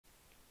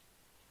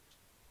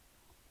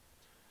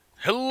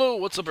Hello,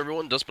 what's up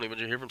everyone? Dustman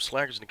Avenger here from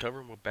Slackers in the Cover,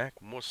 and we're back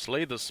with more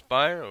Slay the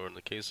Spire, or in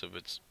the case of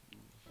it's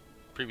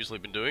previously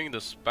been doing, the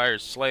Spire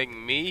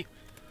slaying me.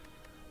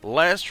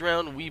 Last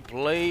round we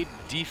played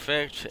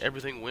Defect,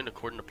 everything went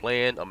according to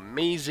plan,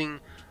 amazing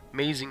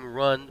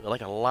run,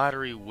 like a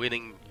lottery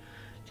winning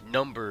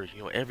number,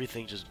 you know,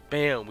 everything just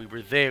bam, we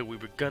were there, we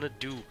were gonna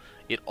do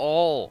it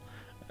all.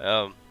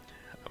 I'm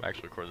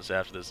actually recording this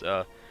after this.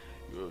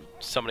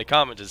 Somebody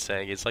commented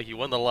saying it's like you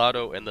won the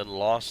lotto and then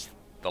lost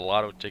the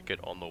lotto ticket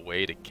on the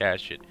way to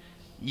cash it.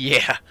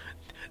 Yeah,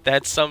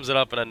 that sums it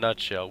up in a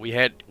nutshell. We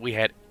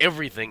had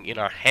everything in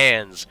our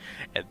hands,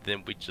 and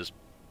then we just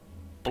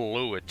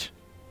blew it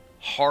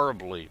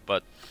horribly.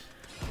 But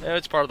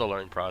it's part of the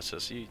learning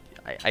process.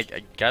 I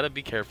gotta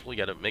be careful. You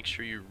gotta make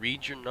sure you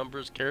read your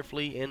numbers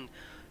carefully and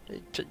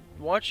to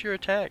watch your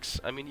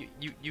attacks. I mean,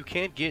 you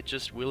can't get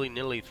just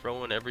willy-nilly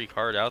throwing every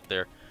card out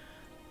there.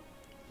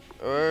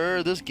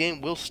 This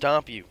game will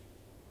stomp you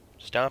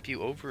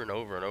over and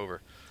over and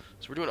over.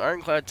 So we're doing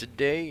Ironclad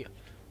today.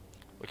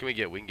 What can we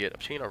get? We can get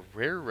obtain a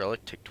rare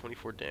relic, take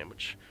 24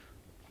 damage.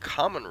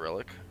 Common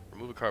relic,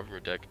 remove a card from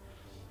your deck.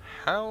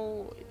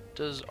 How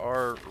does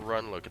our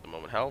run look at the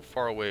moment? How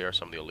far away are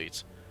some of the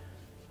elites?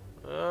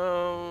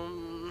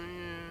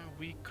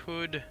 We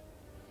could.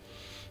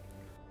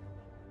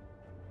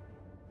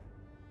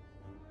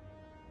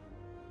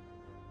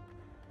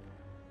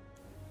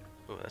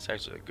 Oh, that's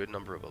actually a good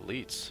number of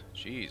elites.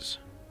 Jeez.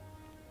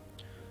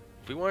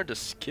 If we wanted to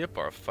skip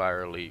our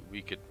fire elite,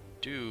 we could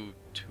do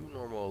 2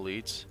 normal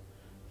elites,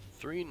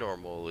 3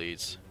 normal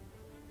elites.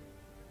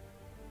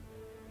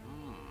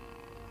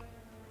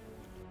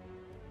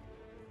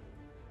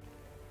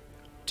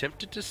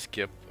 Tempted to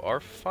skip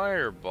our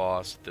fire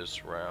boss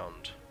this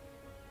round.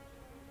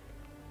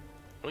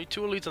 Only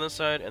 2 elites on this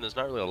side, and there's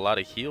not really a lot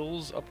of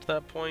heals up to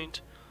that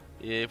point.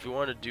 If we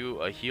wanted to do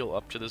a heal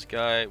up to this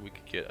guy, we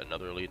could get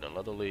another elite and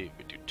another elite.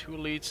 We could do 2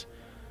 elites.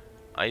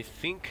 I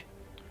think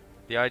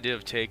the idea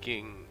of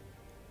taking,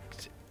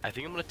 I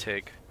think I'm gonna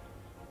take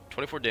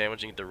 24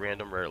 damage and get the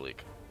random rare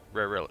relic,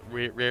 rare relic,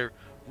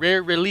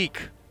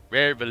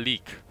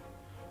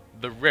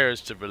 the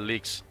rarest of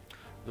relics,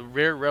 the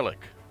rare relic,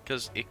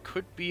 because it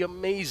could be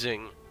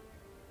amazing,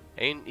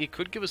 and it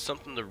could give us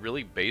something to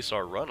really base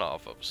our run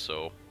off of.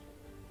 So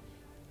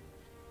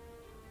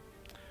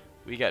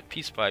we got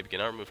Peace Pipe. You can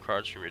now remove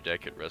cards from your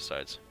deck at rest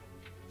sides.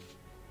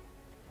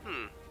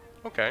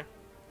 Okay.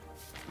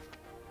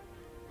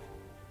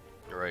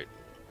 Alright.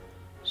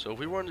 So if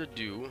we wanted to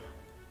do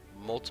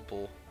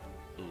multiple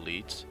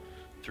elites,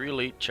 3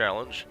 elite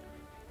challenge,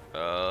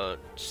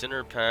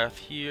 center path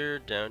here,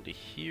 down to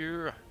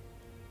here.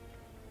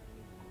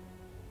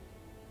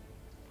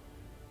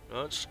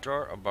 Let's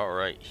start about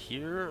right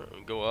here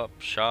and go up,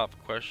 shop,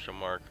 question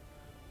mark,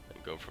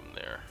 and go from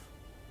there.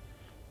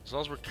 As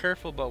long as we're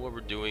careful about what we're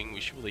doing,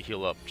 we should really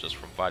heal up just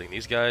from fighting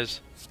these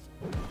guys.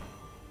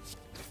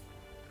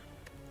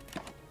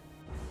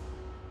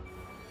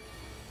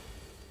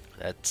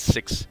 That's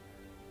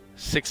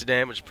 6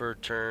 damage per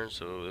turn,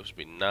 so this would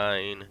be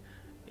 9,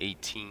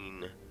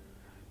 18,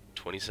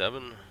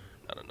 27.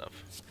 Not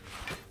enough.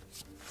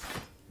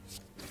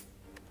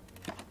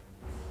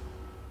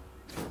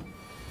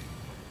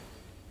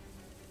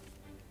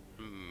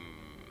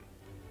 Hmm.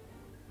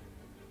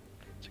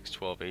 6,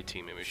 12,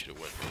 18. Maybe we should have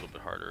went a little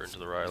bit harder into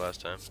the rye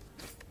last time.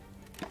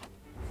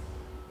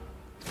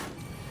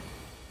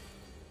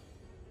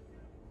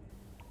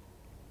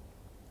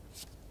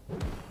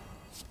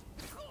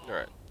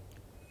 Alright.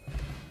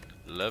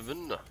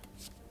 11.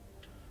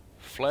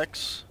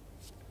 Flex.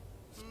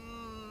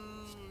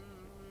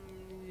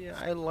 Yeah,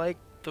 I like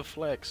the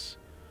flex.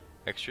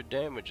 Extra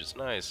damage is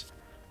nice.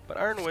 But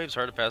Iron Wave's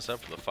hard to pass up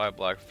for the 5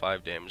 block,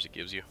 5 damage it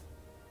gives you.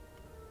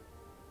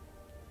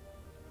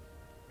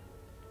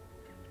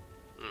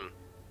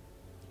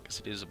 Guess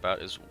it is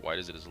about as wide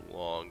as it is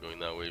long, going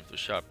that way to the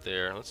shop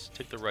there. Let's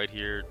take the right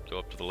here, go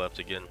up to the left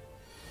again.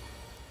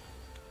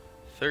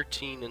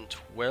 13 and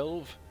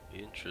 12.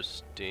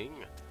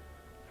 Interesting.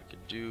 I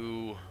could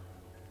do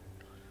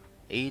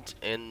 8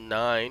 and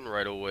 9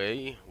 right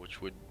away, which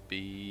would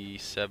be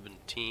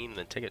 17,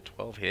 then take a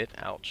 12 hit.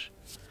 Ouch.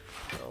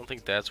 I don't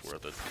think that's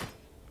worth it.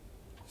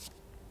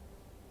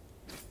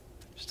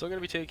 Still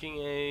gonna be taking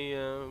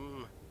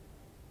a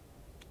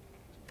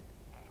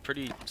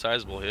pretty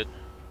sizable hit.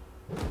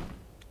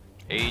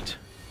 8.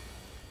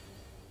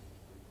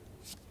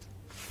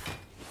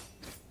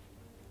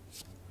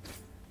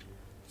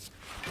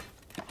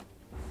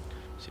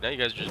 See, now you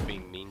guys are just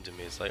being mean to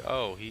me. It's like,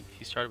 oh, he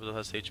started with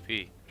less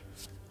HP.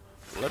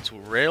 Let's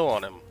rail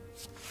on him.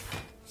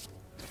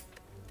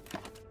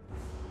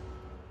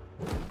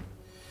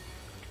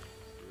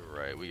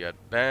 Right, we got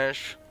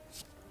bash.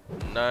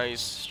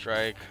 Nice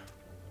strike.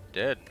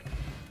 Dead.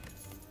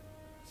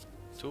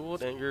 Dual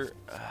wield anger.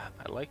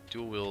 I like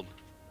dual wield.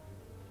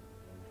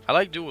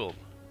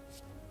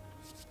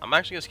 I'm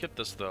actually gonna skip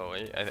this though.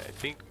 I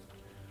think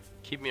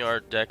keeping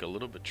our deck a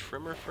little bit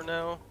trimmer for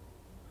now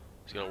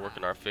is gonna work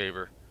in our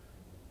favor.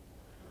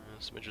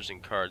 Some interesting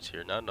cards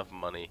here. Not enough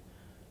money.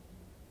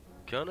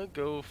 gonna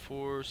go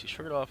for, see,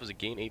 start it off as a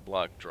gain 8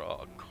 block,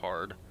 draw a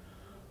card.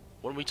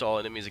 1 week to all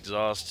enemies,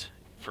 exhaust.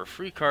 For a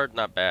free card,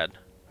 not bad.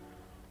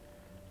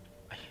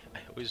 I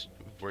always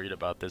worried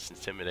about this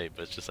intimidate,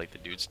 but it's just like the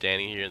dude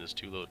standing here and this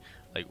two load.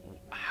 Like,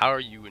 how are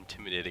you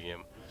intimidating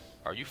him?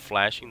 Are you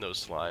flashing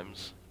those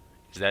slimes?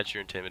 Is that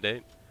your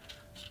intimidate?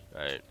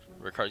 Alright,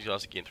 rare cards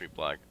exhaust, gain 3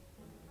 block.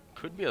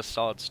 Could be a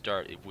solid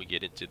start if we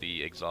get into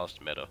the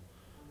exhaust meta.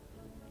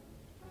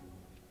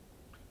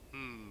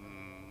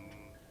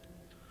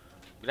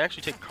 We can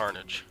actually take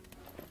Carnage.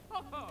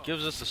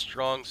 Gives us a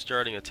strong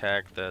starting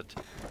attack that...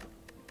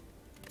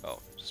 Oh,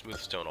 smooth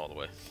stone all the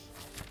way.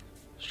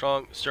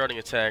 Strong starting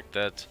attack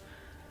that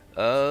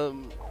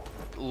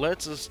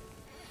lets us,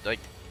 like,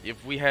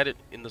 if we had it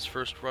in this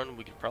first run,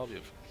 we could probably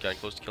have gotten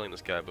close to killing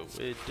this guy, but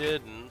we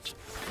didn't.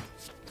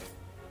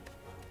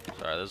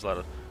 Sorry, there's a lot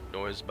of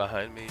noise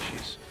behind me.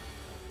 She's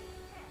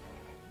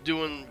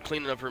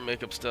cleaning up her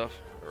makeup stuff.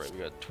 Alright,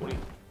 we got 20.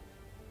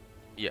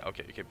 Yeah,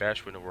 okay,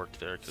 bash wouldn't have worked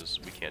there because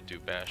we can't do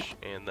bash,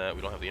 and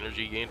we don't have the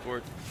energy gain for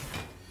it.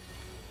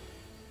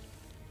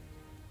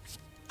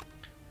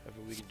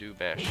 However, we can do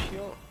bash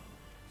heal,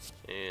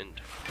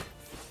 and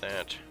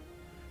that,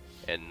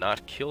 and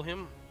not kill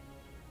him.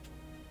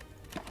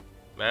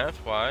 Math,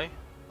 why?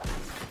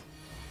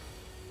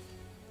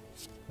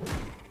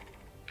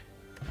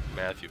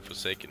 Math, you've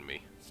forsaken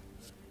me.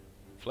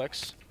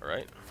 Flex,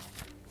 alright.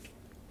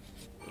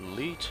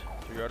 Elite,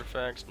 3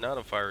 artifacts, not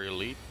a fiery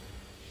elite.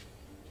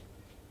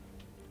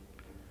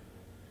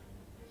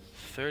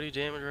 30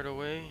 damage right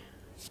away.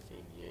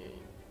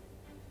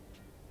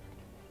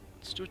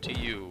 Let's do it to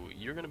you.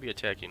 You're going to be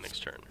attacking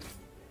next turn.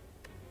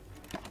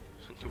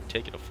 You're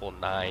taking a full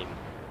 9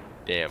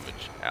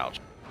 damage. Ouch.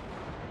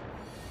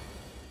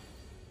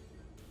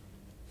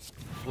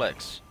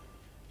 Flex.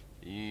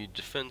 You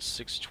defense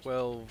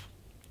 612.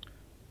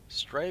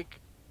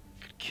 Strike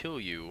could kill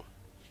you.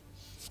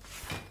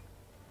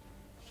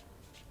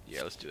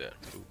 Yeah, let's do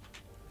that. Boop.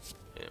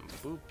 And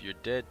boop, you're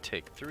dead.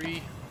 Take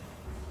 3.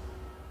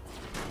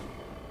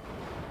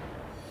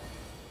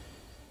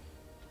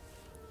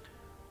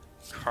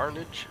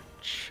 Carnage,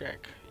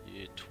 check.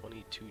 You did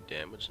 22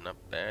 damage, not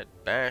bad.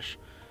 Bash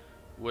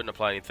wouldn't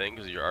apply anything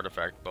because of your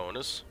artifact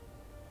bonus,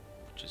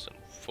 which is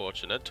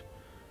unfortunate.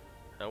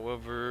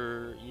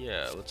 However,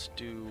 yeah, let's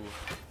do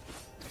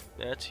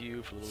that to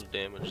you for a little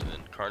damage, and then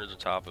Carnage on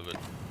top of it.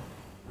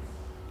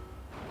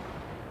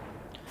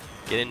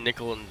 Getting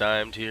nickel and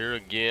dimed here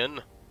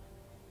again.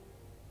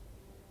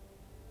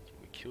 Can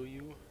we kill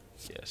you?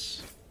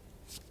 Yes.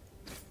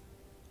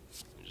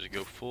 Just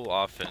go full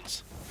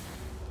offense.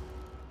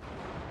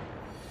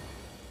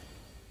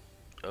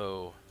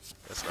 Oh,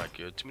 that's not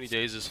good. Too many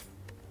dazes.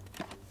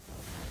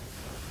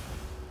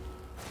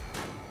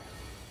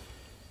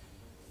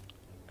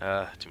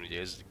 Too many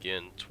dazes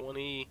again.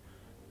 20,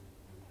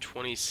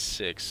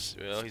 26.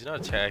 Well, he's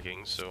not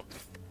attacking, so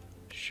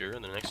sure.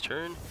 In the next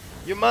turn,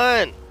 you're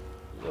mine.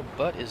 Your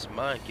butt is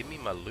mine. Give me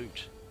my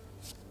loot.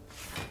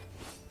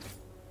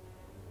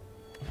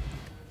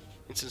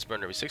 Instance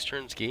burn every 6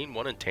 turns. Gain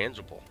 1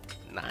 intangible.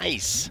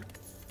 Nice.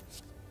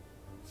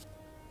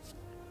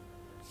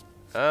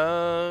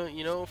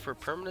 You know, for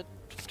permanent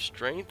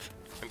strength,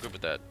 I'm good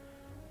with that.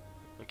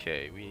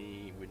 Okay,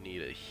 we would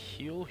need a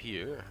heal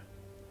here.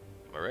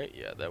 Alright,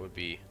 yeah, that would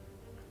be...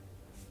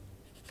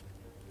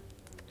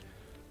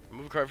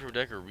 Remove a card from your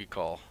deck or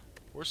recall.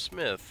 Or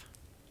Smith.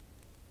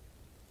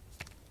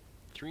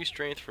 3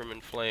 strength from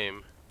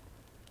Inflame.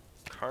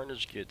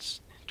 Carnage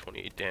gets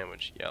 28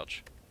 damage.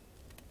 Youch.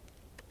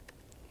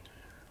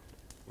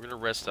 We're gonna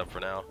rest up for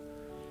now.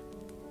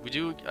 We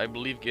do, I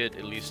believe, get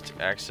at least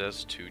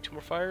access to 2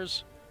 more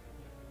fires.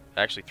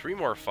 Actually, 3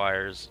 more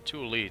fires, 2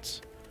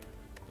 elites.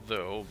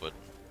 Though, but...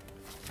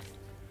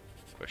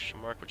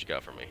 Question mark, what you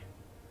got for me?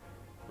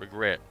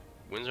 Regret.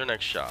 When's our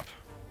next shop?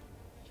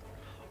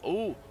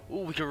 Oh,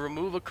 we can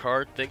remove a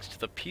card thanks to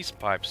the peace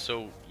pipe.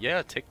 So,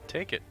 yeah,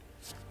 take it.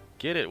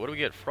 Get it. What do we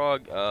get?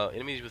 Frog.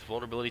 Enemies with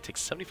vulnerability take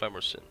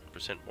 75%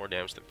 more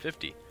damage than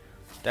 50.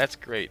 That's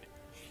great.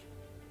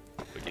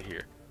 Look at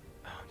here.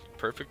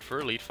 Perfect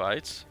for elite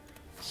fights.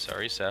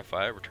 Sorry,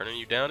 Sapphire, we're turning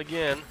you down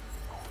again.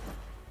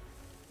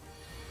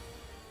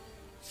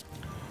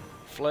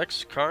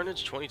 Flex,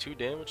 Carnage, 22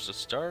 damage to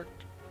start.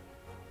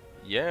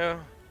 Yeah.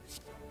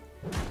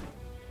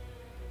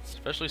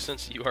 Especially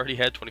since you already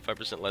had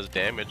 25% less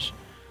damage,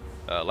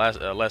 less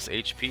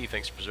HP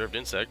thanks to Preserved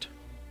Insect.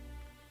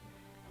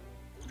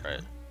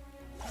 Alright.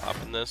 Hop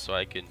in this so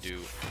I can do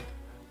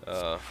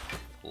a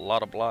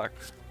lot of block.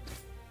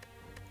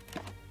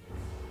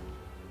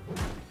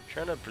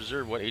 Trying to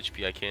preserve what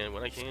HP I can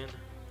when I can.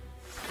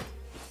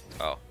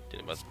 Oh,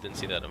 didn't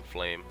see that in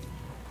flame,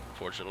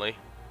 fortunately.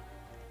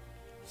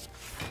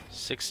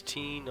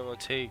 16, I'm gonna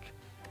take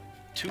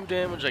 2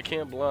 damage I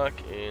can't block,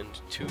 and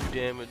 2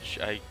 damage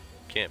I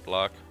can't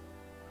block.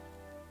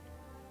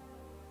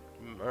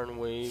 Iron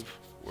Wave,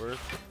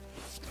 Worth,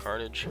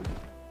 Carnage.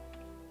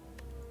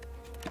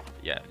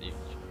 Yeah,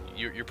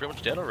 you're pretty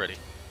much dead already.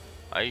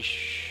 I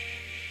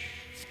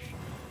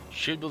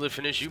should be able to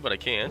finish you, but I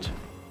can't.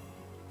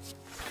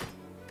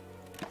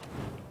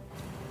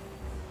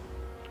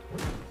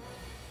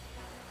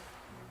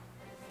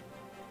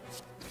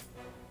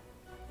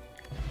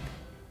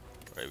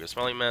 got a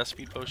Smiling Mask,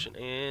 Speed Potion,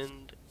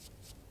 and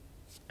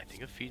I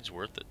think a feed's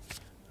worth it.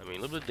 I mean,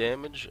 a little bit of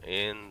damage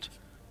and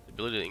the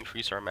ability to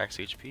increase our max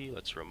HP.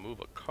 Let's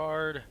remove a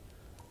card.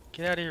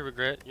 Get out of here,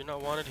 Regret. You're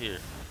not wanted here.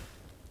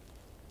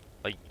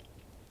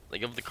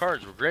 Like of the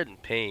cards, Regret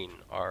and Pain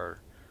are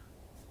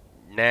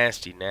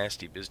nasty,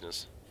 nasty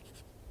business.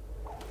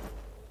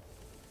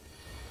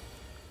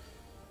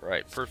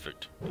 Right,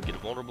 perfect. We get a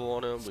vulnerable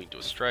on him. We can do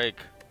a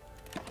strike.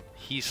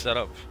 He's set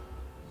up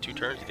 2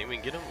 turns. You think we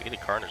can get him? We get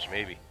a Carnage,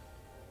 maybe.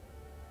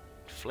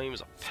 Flame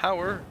is a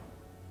power.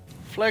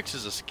 Flex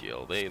is a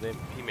skill.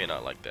 He may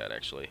not like that,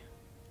 actually.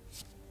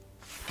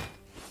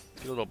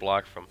 Get a little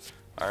block from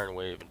Iron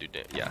Wave and do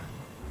damage. Yeah.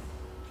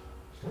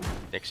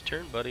 Next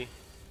turn, buddy.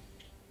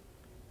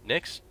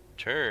 Next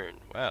turn.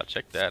 Wow,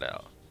 check that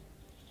out.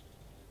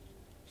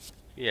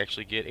 We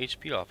actually get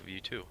HP off of you,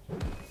 too.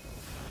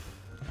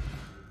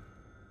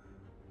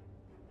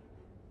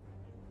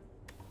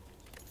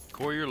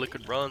 Courier,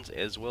 Liquid Bronze,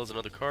 as well as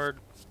another card.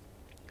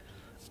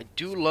 I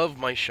do love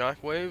my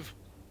Shockwave.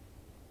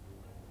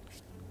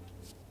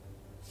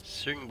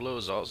 Searing Blow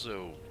is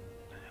also...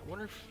 I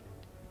wonder if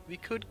we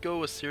could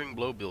go a Searing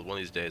Blow build one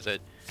of these days. I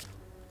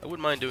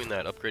wouldn't mind doing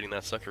that, upgrading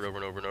that sucker over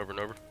and over and over and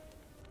over.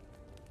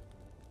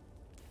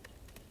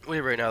 We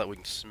have right now that we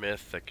can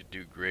smith, that could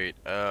do great.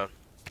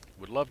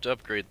 Would love to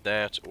upgrade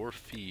that, or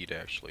feed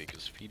actually,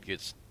 because feed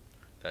gets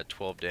that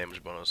 12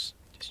 damage bonus.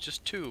 It's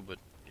just 2, but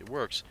it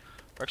works.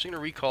 We're actually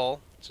going to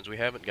recall, since we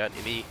haven't gotten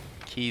any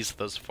keys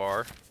thus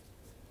far.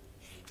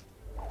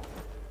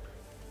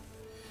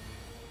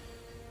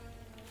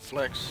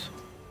 Flex,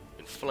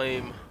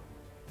 Inflame,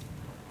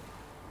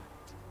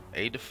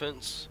 A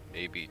defense,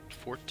 maybe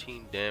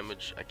 14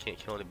 damage. I can't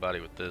kill anybody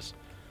with this.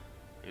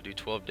 I do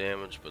 12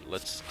 damage, but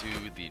let's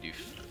do the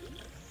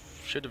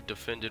should have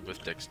defended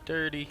with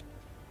dexterity.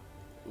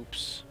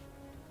 Oops.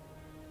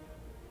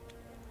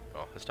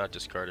 Oh, let's not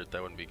discard it.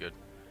 That wouldn't be good.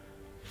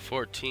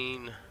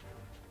 14.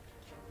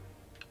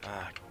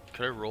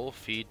 Could I roll a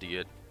feed to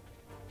get...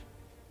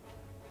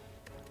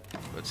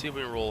 Let's see if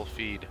we can roll a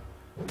feed.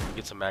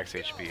 Get some max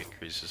HP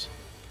increases.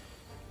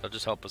 That'll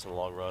just help us in the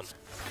long run.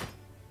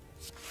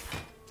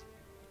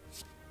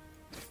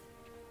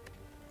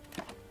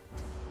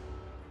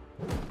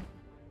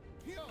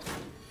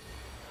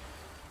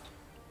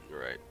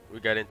 Alright, we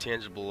got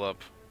intangible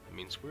up. It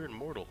means we're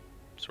immortal,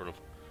 sort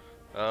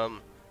of.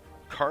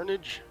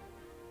 Carnage.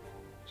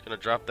 It's gonna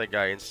drop that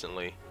guy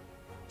instantly.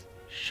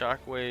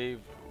 Shockwave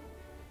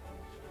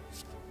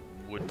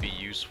would be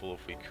useful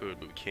if we could,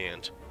 but we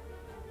can't.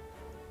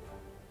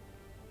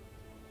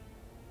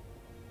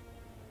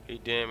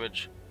 8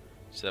 damage,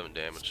 7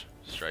 damage.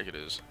 Strike it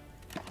is.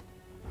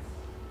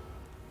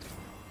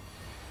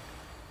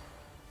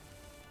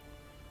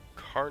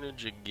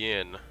 Carnage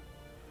again.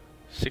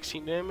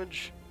 16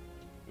 damage.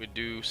 We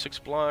do 6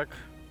 block.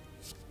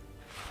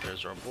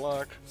 There's our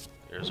block.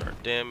 There's our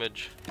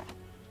damage.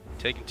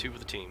 Taking 2 for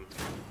the team.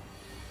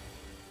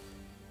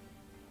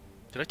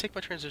 Did I take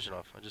my transition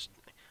off? I just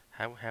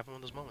have one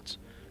of those moments.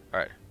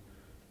 Alright.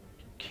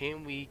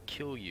 Can we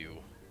kill you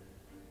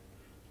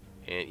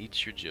and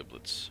eat your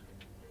giblets?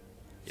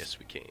 Yes,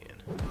 we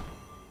can.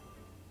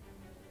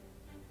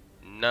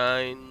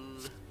 9,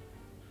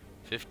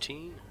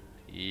 15.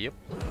 Yep.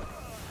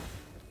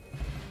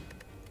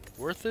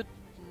 Worth it?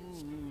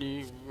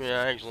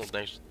 Yeah, I actually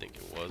don't think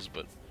it was,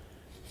 but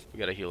we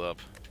gotta heal up.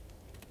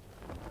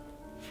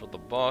 For the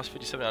boss,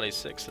 57 out of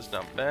 86. That's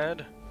not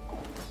bad.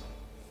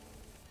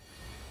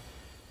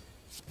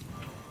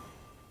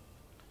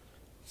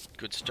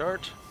 Good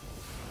start.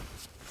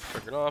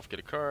 Trigger it off, get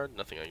a card,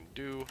 nothing I can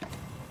do.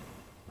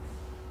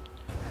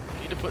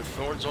 Need to put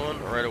Thorns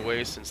on right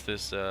away since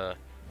this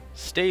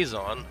stays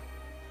on.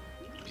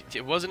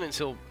 It wasn't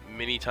until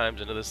many times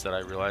into this that I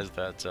realized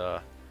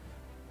that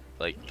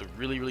like the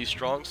really, really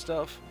strong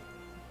stuff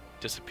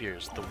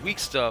disappears. The weak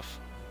stuff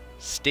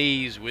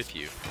stays with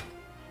you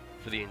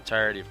for the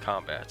entirety of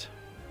combat.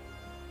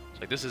 So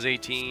like this is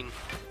 18.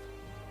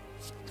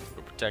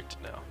 We're protected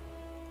now.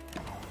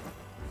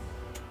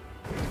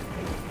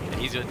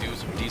 He's gonna do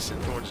some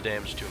decent Thorns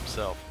damage to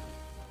himself.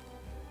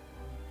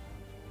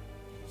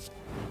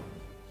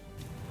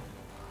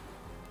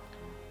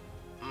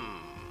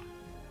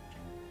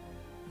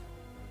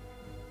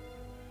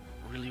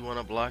 Really want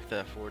to block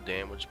that 4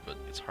 damage, but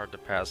it's hard to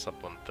pass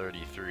up on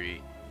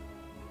 33.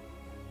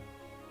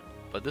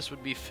 But this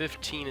would be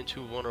 15 and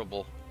 2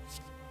 vulnerable.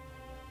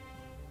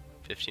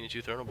 15 and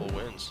 2 vulnerable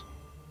wins.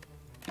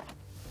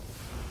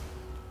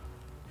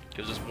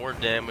 Gives us more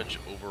damage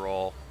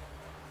overall.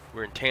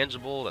 We're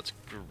intangible, that's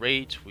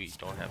great. We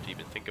don't have to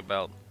even think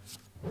about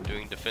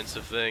doing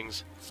defensive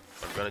things.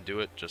 I'm gonna do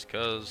it just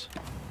cause.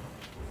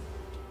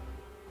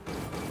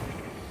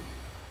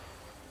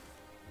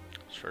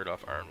 Shrug it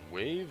off, Iron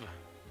Wave.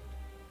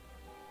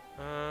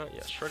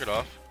 Yeah, shrug it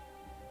off.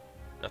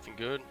 Nothing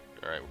good.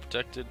 Alright, we're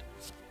protected.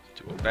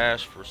 Do a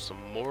bash for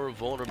some more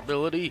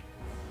vulnerability.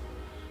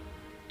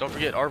 Don't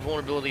forget, our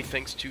vulnerability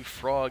thanks to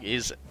Frog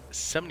is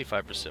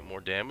 75%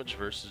 more damage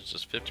versus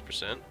just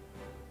 50%.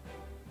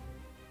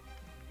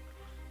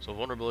 So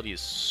vulnerability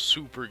is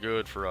super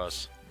good for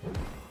us.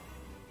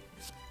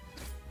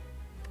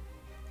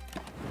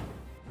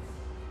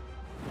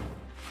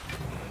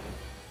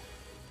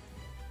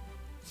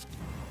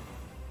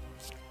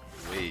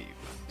 Wave.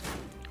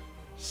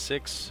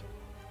 6.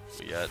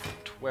 We got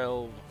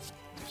 12.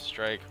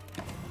 Strike.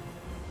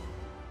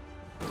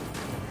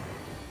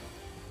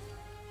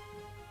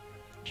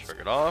 Shrug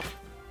it off.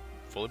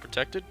 Fully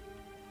protected?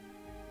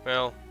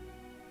 Well,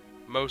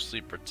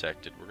 mostly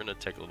protected. We're gonna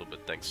take a little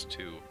bit thanks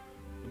to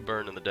the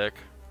burn in the deck.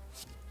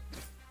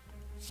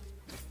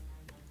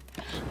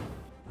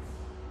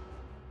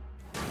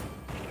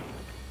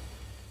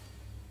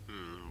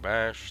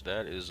 Bash,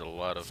 that is a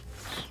lot of...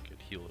 Get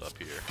healed up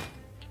here.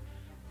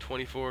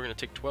 24, gonna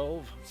take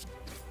 12.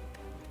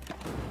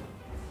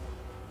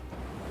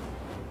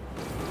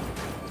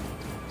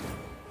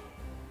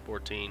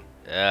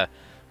 Yeah,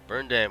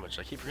 burn damage.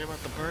 I keep forgetting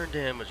about the burn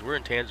damage. We're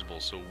intangible,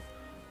 so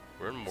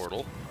we're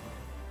immortal.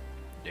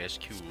 That's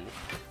cool.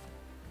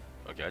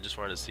 Okay, I just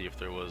wanted to see if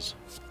there was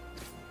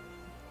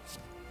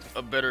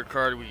a better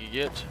card we could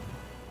get.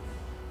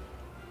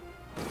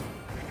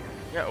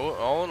 Yeah,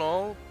 all in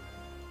all,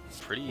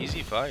 pretty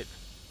easy fight.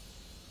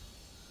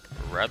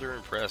 Rather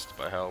impressed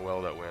by how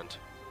well that went.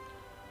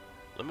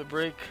 Limit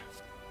break,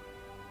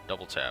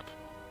 double tap.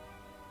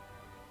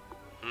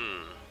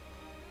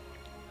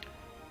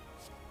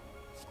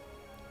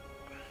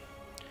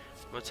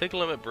 I'm gonna take a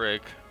limit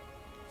break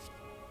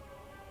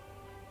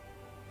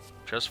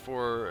just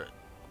for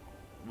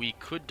we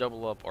could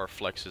double up our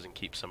flexes and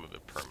keep some of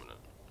it permanent.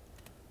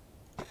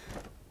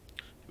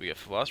 We got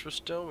Philosopher's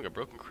Stone, we got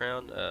Broken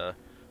Crown.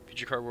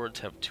 Future card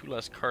wards have 2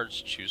 less cards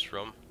to choose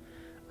from.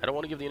 I don't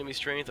want to give the enemy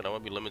strength, and I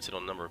want to be limited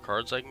on the number of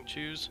cards I can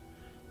choose.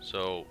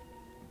 So,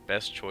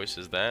 best choice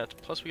is that.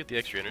 Plus, we get the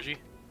extra energy.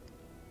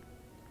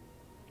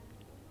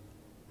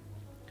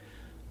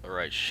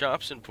 Alright,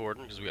 shop's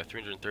important because we got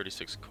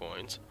 336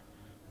 coins.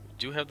 We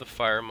do have the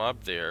fire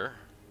mob there.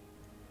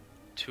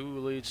 2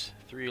 elites,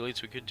 3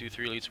 elites. We could do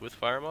 3 elites with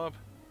fire mob.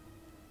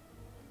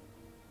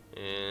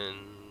 And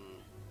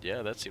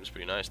yeah, that seems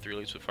pretty nice. 3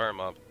 elites with fire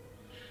mob.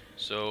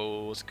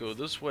 So let's go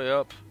this way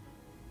up.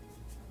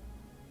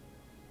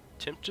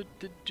 Tempted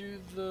to do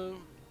the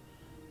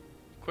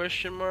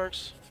question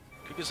marks.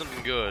 Could get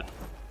something good.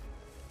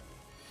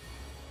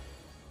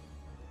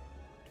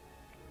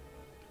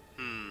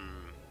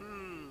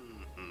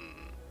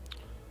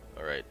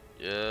 Alright,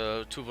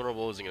 yeah, too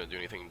vulnerable isn't going to do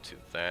anything to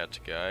that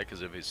guy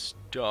because of his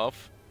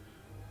stuff.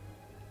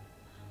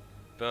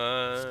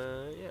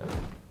 But, yeah.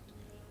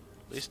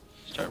 At least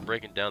start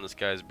breaking down this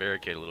guy's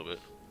barricade a little bit.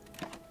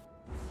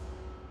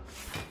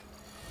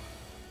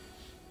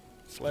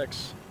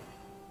 Flex.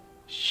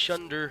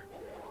 Shunder.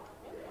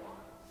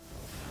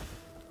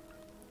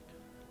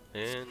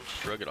 And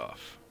shrug it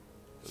off.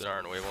 With an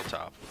Iron Wave on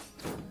top.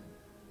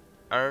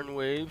 Iron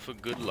Wave for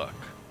good luck.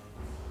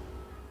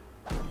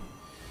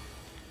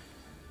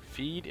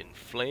 Feed and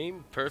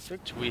flame,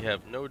 perfect. We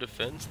have no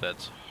defense.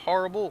 That's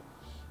horrible.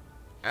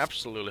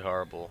 Absolutely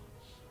horrible.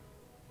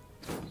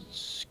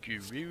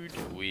 Screwed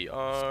we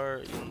are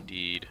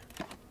indeed.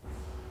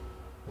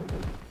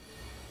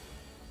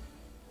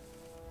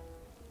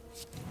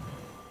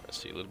 Let's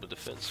see, a little bit of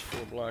defense.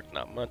 4 block,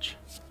 not much.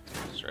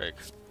 Strike.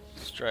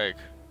 Strike.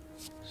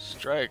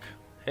 Strike.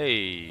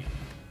 Hey.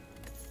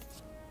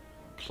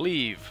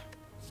 Cleave.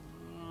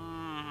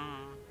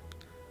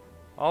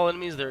 All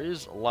enemies, there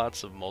is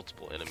lots of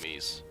multiple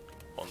enemies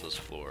on this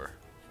floor.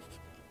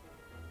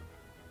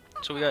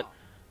 So we got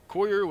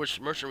Courier, which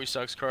merchant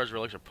restocks cards,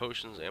 relics, or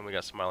potions, and we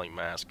got Smiling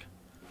Mask.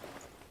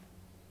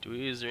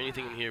 Is there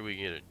anything in here we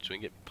can get? So we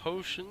can get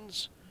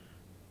potions.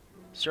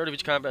 Start of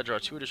each combat, draw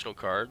 2 additional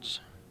cards.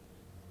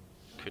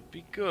 Could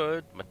be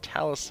good.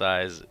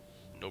 Metallicize,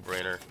 no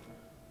brainer.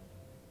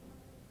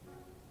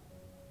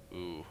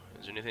 Ooh,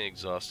 is there anything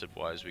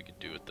exhaustive-wise we could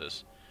do with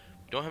this?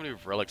 We don't have any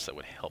relics that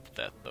would help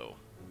that, though.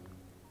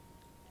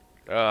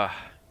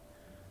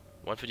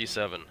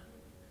 157.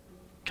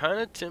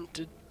 Kinda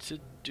tempted to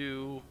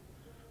do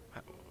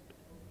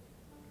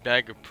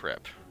Bag of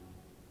Prep.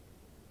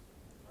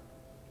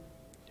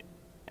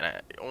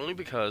 And only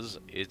because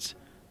it's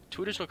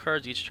 2 additional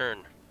cards each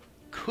turn.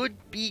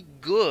 Could be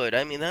good.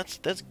 I mean, that's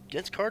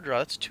card draw.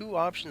 That's 2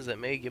 options that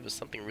may give us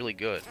something really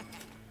good.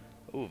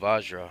 Ooh,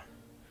 Vajra.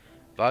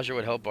 Vajra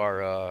would help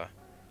our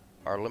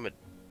limit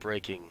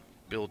breaking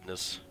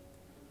buildness.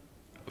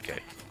 Okay.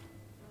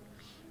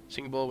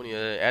 Single ball, when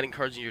you're adding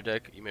cards in your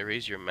deck, you may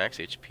raise your max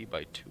HP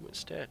by 2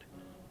 instead.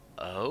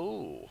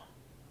 Oh.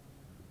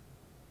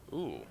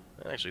 Ooh,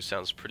 that actually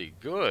sounds pretty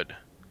good.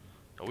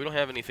 Oh, we don't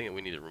have anything that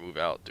we need to remove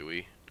out, do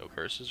we? No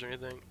curses or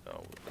anything?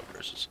 No, no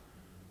curses.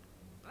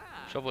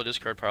 Shuffle a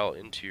discard pile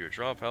into your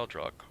draw pile,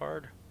 draw a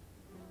card.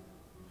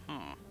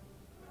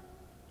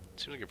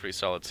 Seems like a pretty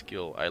solid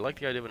skill. I like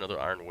the idea of another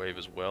Iron Wave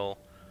as well.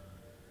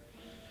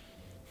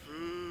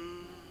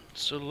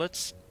 So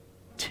let's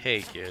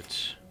take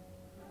it.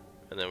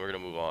 And then we're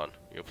going to move on.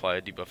 You apply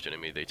a debuff to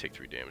enemy, they take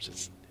 3 damage.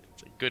 It's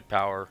a good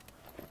power.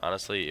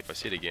 Honestly, if I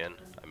see it again,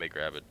 I may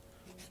grab it.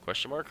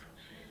 Question mark?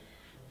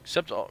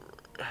 Accept all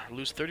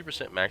lose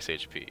 30% max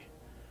HP.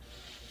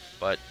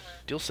 But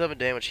deal 7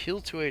 damage,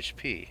 heal 2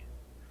 HP.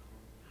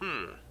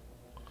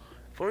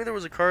 If only there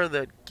was a card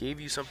that gave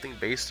you something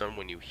based on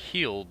when you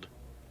healed,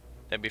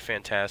 that'd be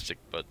fantastic,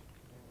 but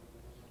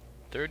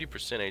 30%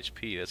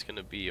 HP, that's going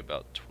to be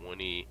about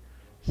 26%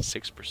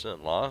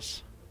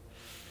 loss.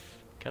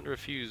 Kind of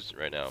refused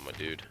right now, my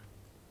dude.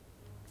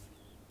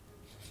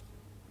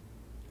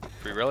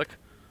 Free relic?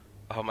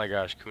 Oh my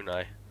gosh,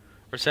 kunai.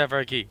 Or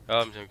sapphire key. Oh,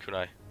 I'm doing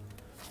kunai.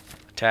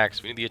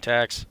 Attacks. We need the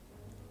attacks.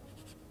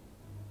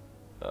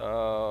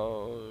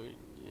 Oh,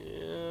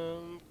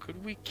 yeah.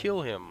 Could we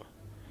kill him?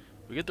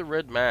 We get the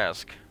red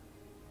mask.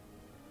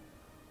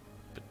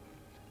 But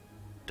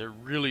they're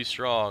really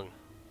strong.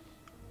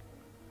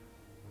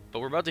 But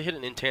we're about to hit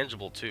an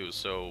intangible too,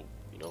 so,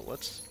 you know,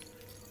 let's...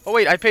 Oh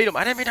wait, I paid him!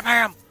 I didn't mean to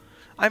pay him!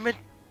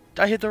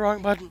 I hit the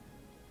wrong button!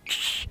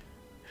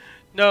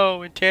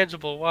 No,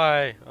 intangible,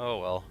 why? Oh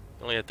well,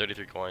 only had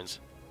 33 coins.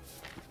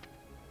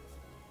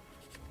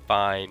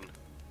 Fine.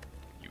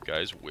 You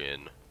guys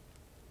win.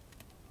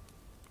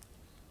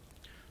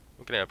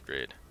 What can I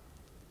upgrade?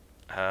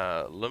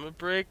 Limit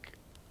break?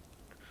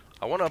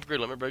 I want to upgrade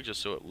limit break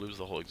just so it loses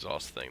the whole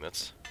exhaust thing.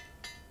 That's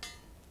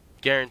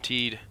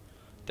guaranteed.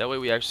 That way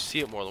we actually see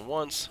it more than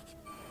once.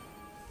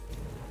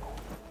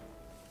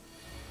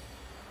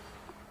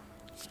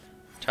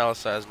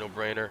 Italicized, no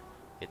brainer.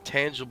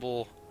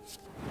 Intangible.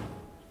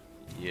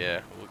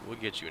 Yeah, we'll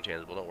get you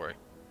intangible, don't worry.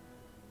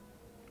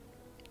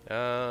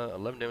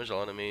 11 damage to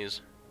all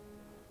enemies.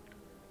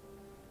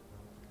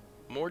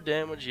 More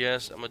damage,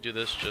 yes. I'm gonna do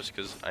this just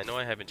because I know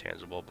I have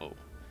intangible, but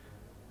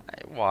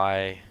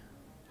why?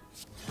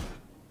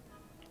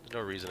 There's no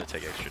reason to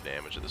take extra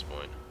damage at this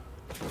point.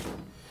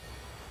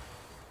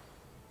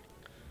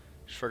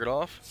 Shrug it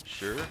off?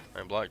 Sure.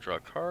 I'm block, draw a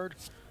card.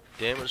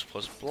 Damage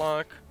plus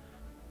block.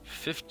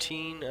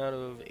 15 out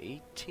of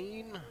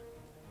 18.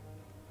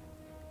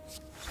 Let's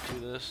do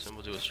this and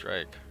we'll do a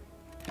strike.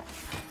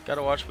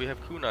 Gotta watch, we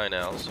have kunai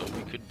now, so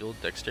we could build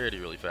dexterity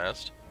really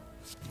fast.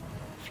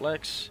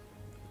 Flex.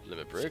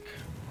 Limit break.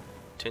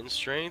 10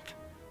 strength.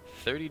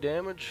 30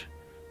 damage.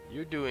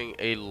 You're doing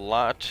a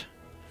lot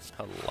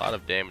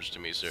of damage to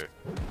me, sir.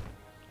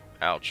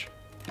 Ouch.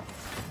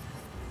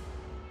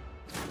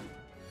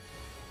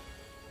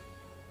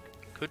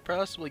 Could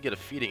possibly get a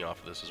feeding off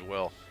of this as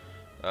well.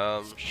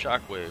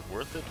 Shockwave,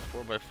 worth it.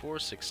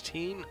 4x4,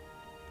 16.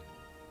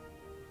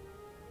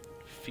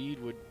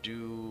 Feed would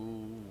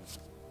do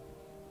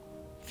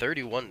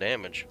 31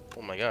 damage.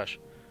 Oh my gosh.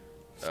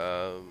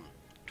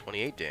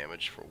 28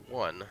 damage for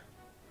 1.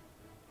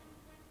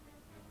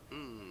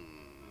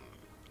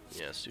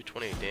 Yeah, let's do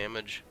 28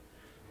 damage.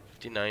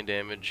 59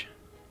 damage.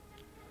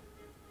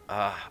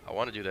 I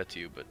want to do that to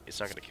you, but it's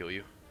not going to kill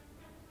you.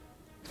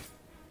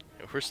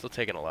 We're still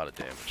taking a lot of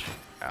damage.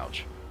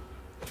 Ouch.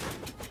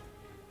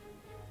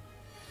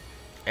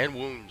 And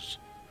wounds.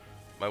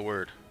 My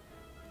word.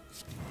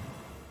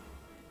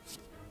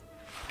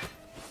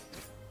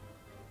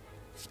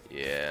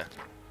 Yeah.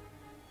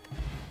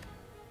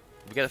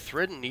 We got a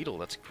thread and needle.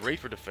 That's great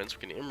for defense.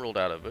 We can emerald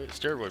out of it. A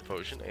steroid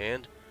potion.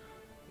 And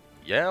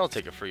yeah, I'll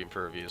take a free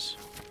impervious.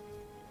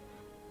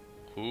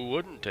 Who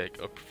wouldn't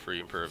take a free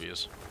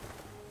impervious?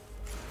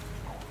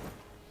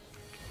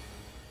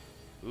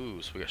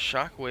 Ooh, so we got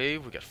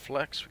shockwave, we got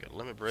flex, we got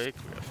limit break,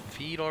 we got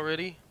feed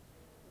already.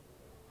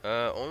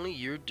 Only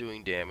you're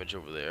doing damage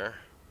over there.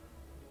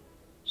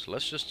 So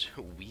let's just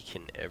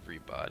weaken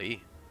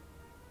everybody.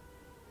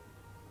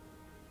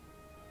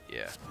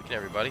 Yeah, weaken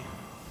everybody.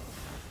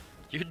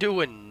 You're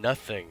doing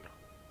nothing.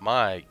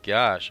 My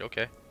gosh,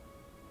 okay.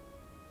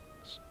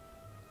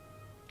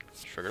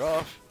 Let's shrug it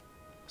off.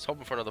 Let's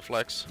hope for another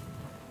flex.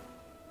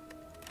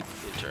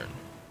 Good turn.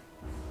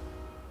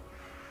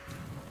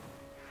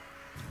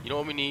 You know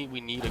what we need?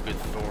 We need a good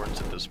thorns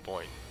at this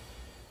point.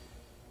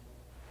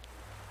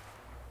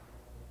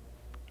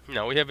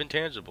 Now we have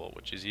intangible,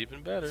 which is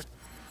even better.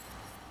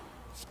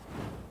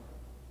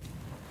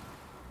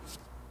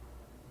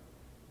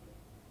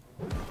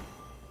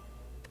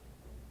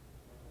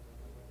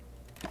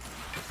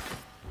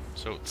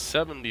 So it's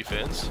 7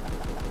 defense.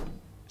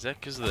 Is that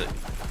because of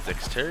the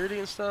dexterity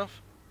and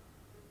stuff?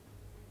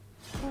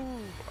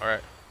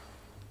 Alright.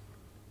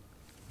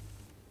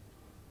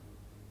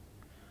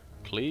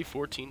 Cleave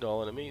 14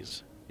 doll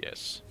enemies.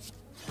 Yes.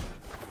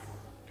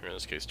 Or in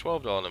this case,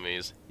 12 doll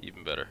enemies.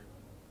 Even better.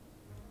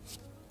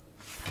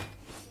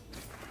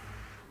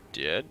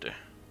 Dead.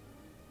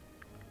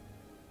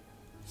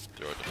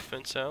 Throw a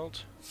defense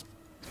out.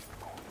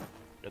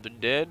 Another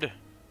dead.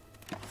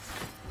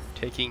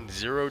 Taking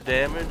 0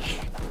 damage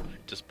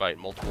despite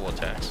multiple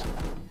attacks.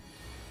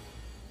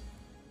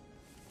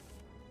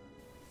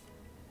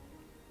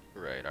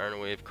 Right, Iron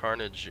Wave,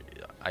 Carnage.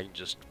 I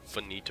just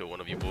finito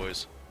one of you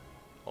boys.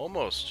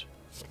 Almost.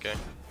 Okay.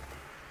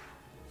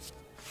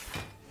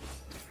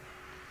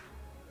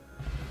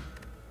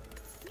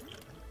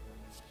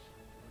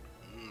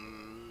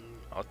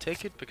 I'll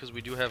take it because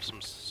we do have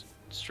some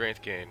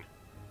strength gain.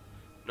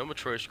 No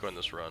Matryoshka on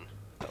this run.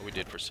 That we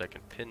did for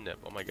second. Pin nip.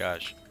 Oh my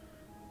gosh.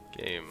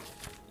 Game,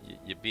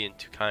 you're being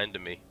too kind to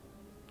me.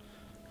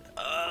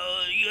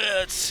 Yeah,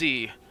 let's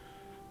see.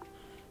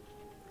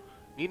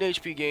 Need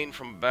HP gain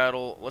from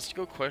battle. Let's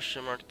go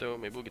question mark though.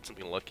 Maybe we'll get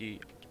something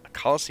lucky. A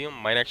Coliseum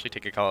might actually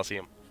take a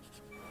Coliseum.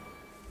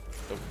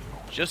 So,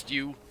 just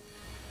you.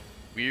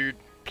 Weird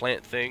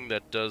plant thing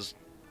that does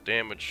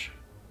damage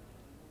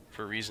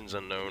for reasons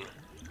unknown.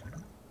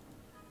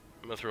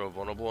 I'm gonna throw a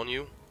vulnerable on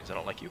you because I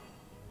don't like you.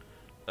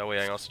 That way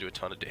I can also do a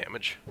ton of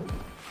damage.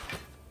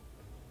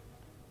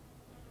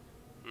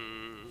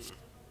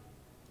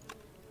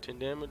 10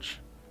 damage.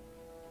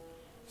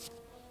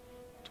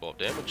 12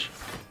 damage.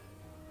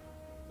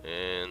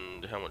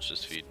 And how much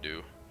does feed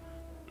do?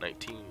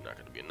 19, not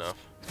gonna be enough.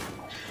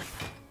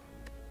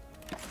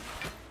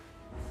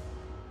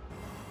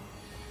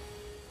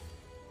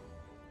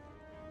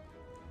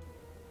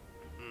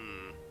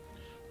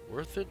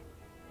 Worth it?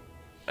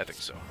 I think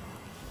so.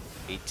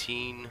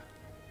 18.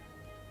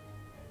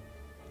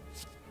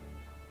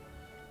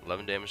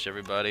 11 damage to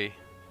everybody.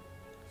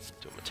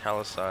 Do a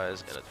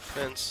metallicize and a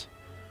defense.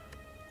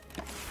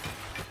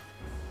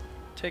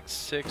 Takes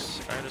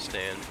 6, I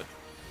understand, but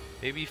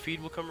maybe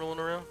feed will come rolling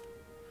around?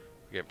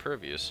 We get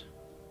impervious.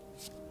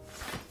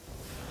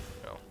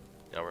 No,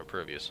 now we're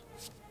impervious.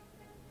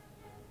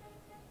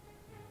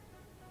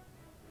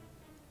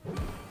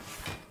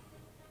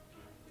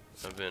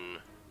 I've been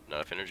not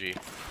enough energy.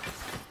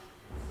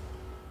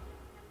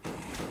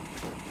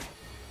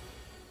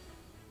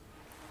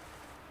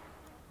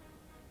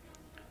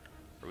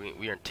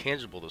 We are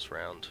intangible this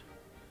round.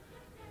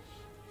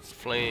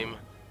 Flame.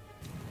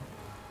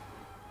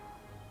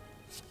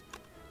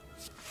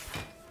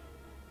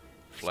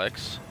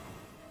 Flex.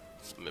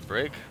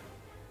 Mid-break.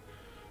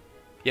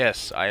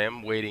 Yes, I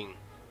am waiting.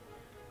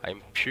 I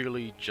am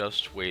purely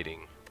just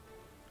waiting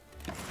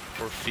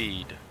for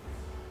feed,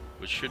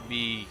 which should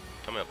be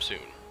coming up soon.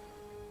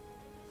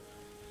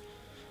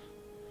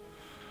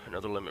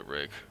 Another limit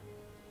break.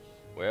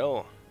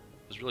 Well,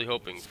 I was really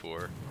hoping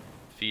for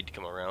feed to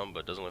come around,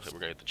 but it doesn't look like we're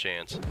gonna get the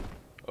chance.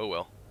 Oh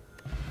well.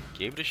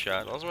 Gave it a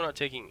shot. As long as we're not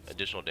taking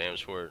additional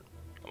damage for it,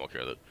 I'm okay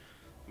with it.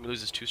 Let me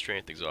lose this 2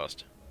 strength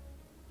exhaust.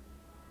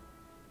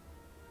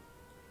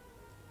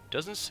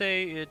 Doesn't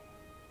say it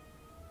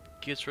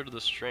gets rid of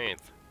the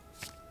strength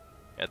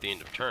at the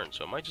end of turn,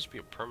 so it might just be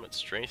a permanent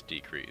strength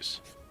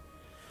decrease.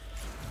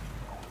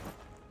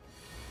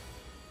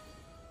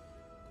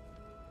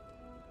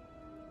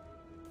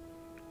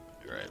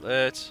 Alright,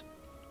 let's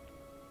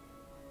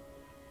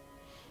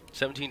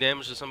 17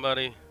 damage to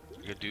somebody.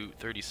 I could do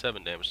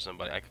 37 damage to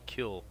somebody. I could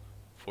kill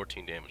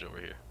 14 damage over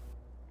here.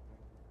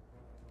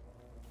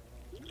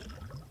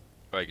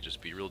 Or I could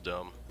just be real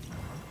dumb.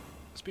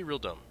 Let's be real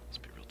dumb. Let's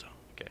be real dumb.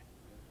 Okay.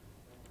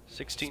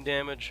 16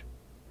 damage.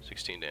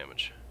 16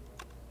 damage.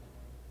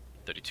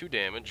 32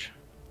 damage.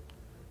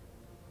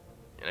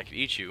 And I could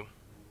eat you.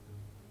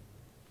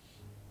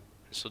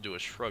 And still do a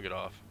shrug it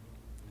off.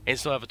 And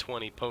still have a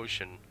 20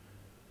 potion.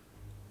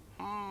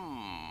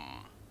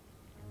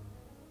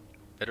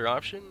 Better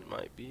option?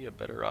 Might be a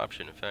better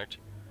option, in fact.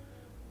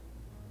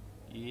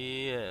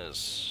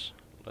 Yes.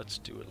 Let's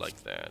do it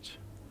like that.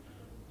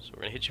 So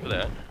we're gonna hit you with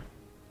that.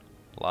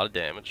 A lot of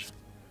damage.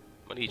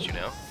 I'm gonna eat you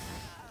now.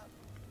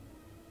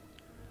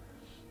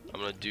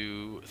 I'm gonna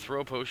do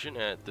throw potion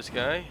at this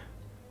guy.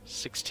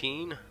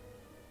 16.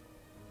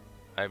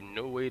 I have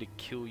no way to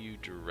kill you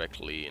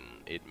directly, and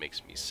it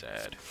makes me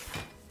sad.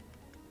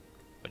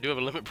 I do have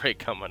a limit break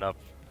coming up.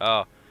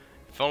 Oh,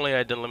 if only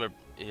I did limit.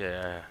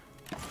 Yeah.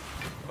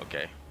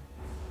 Okay.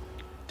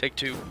 Take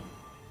 2.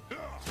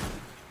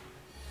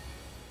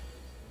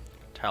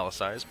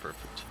 Talicize,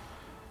 perfect.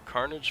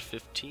 Carnage,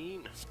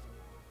 15.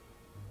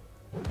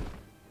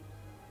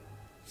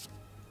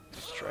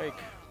 Strike.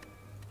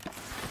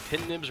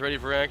 Pin nibs ready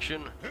for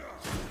action,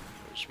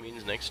 which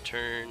means next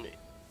turn.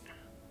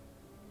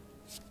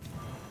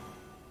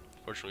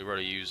 Fortunately, we've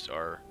already used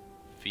our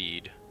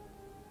feed.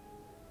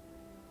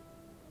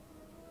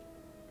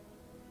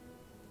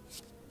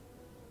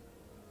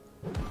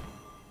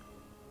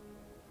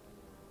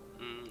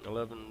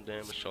 11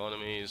 damage to all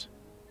enemies,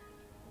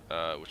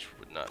 which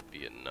would not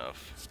be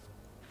enough.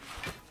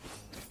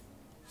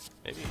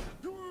 Maybe.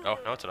 Oh,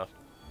 no, it's enough.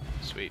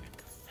 Sweet.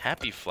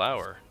 Happy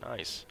Flower.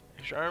 Nice.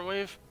 Extra Iron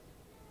Wave?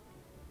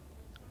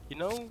 You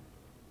know,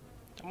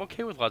 I'm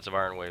okay with lots of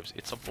Iron Waves.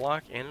 It's a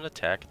block and an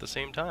attack at the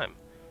same time.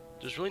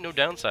 There's really no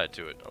downside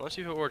to it, unless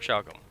you have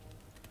Orichalcum.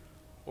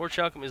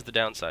 Orichalcum is the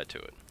downside to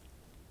it.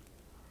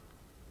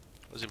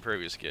 What was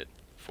Impervious get?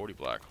 40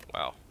 block.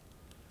 Wow.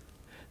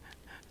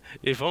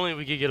 If only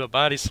we could get a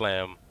body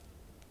slam.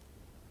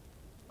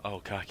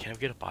 Oh god, can I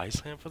get a body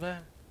slam for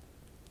that?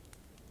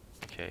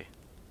 Okay.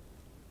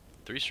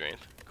 3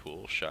 strength.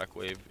 Cool.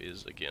 Shockwave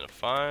is again a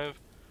 5.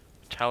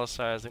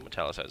 Metallicize. I think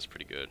Metallicize is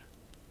pretty good.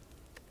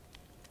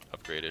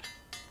 Upgraded.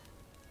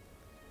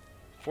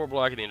 4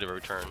 block at the end of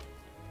every turn.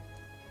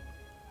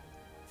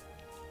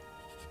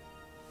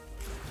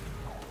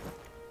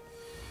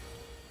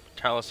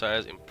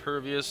 Metallicize.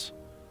 Impervious.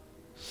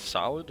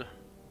 Solid.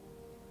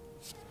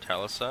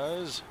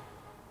 Metallicize.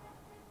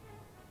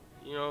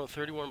 You know,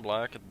 31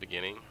 black at the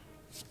beginning.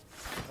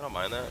 I don't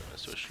mind that.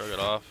 Let's just shrug it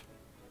off.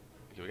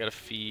 Okay, we gotta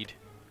feed.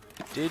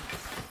 Did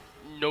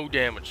no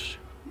damage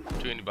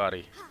to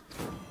anybody.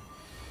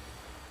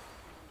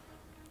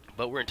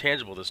 But we're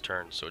intangible this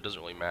turn, so it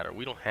doesn't really matter.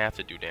 We don't have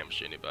to do damage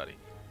to anybody.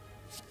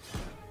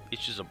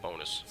 It's just a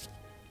bonus.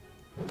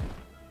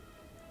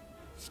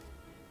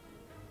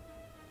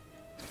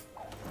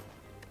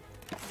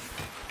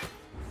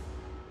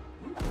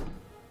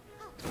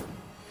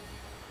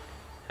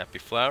 Happy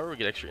Flower, we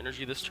get extra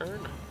energy this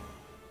turn.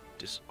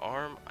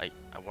 Disarm, I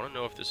want to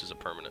know if this is a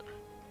permanent.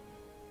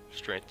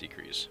 Strength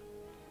decrease.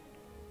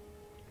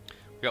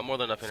 We got more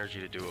than enough energy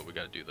to do what we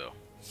gotta do though.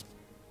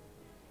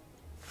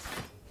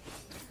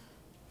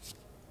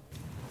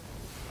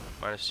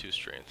 -2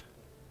 strength.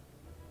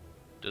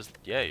 That's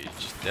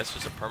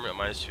just a permanent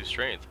 -2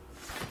 strength.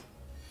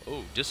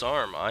 Oh,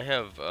 disarm. I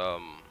have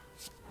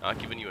not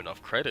given you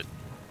enough credit.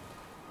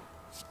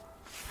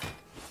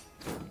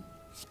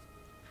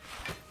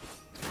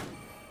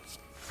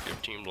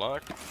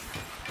 Block.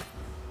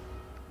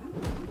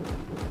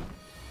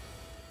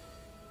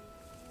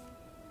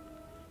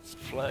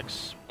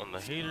 Flex on the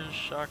haters.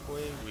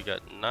 Shockwave. We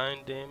got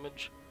 9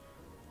 damage,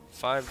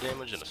 5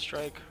 damage, and a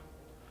strike.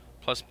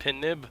 Plus pin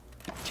nib.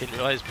 Didn't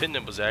realize pin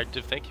nib was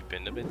active. Thank you,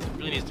 pin nib. It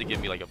really needs to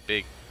give me like a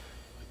big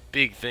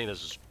thing that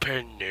says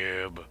pin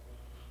nib,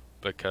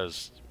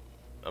 because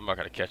I'm not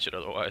gonna catch it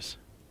otherwise.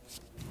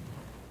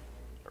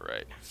 All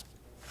right.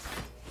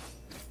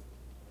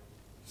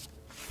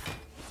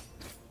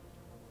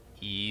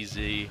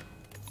 Easy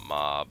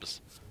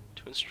mobs.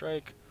 Twin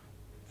strike.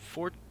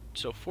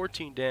 So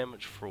 14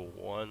 damage for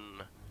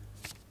 1.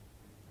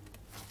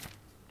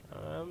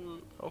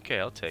 Okay,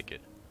 I'll take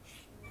it.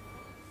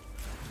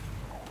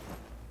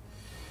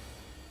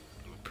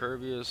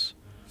 Impervious.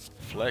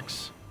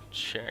 Flex.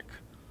 Check.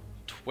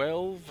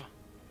 12.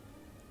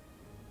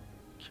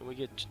 Can we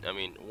get, I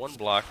mean, 1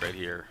 block right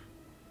here.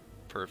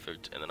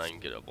 Perfect. And then I can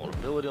get a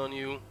vulnerability on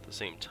you at the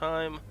same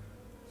time.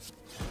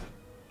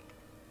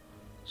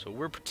 So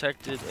we're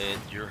protected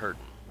and you're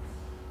hurting.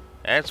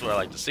 That's what I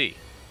like to see.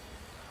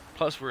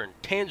 Plus we're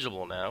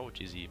intangible now, which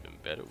is even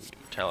better. We can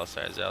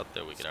metallicize out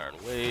there, we can Iron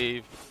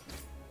Wave,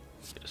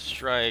 get a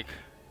strike.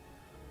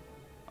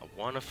 I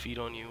want to feed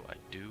on you, I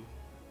do.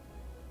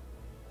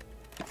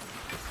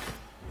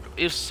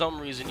 If some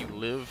reason you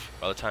live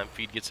by the time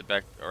feed gets it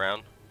back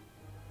around,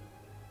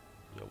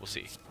 you know, we'll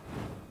see.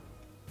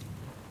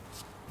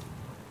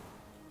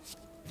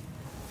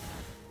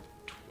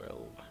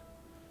 12.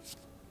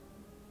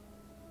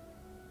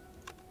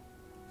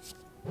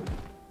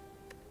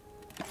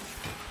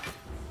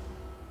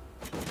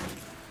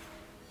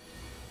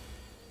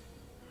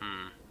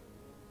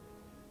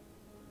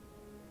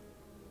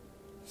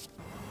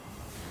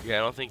 Yeah,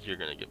 I don't think you're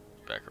gonna get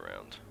back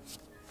around.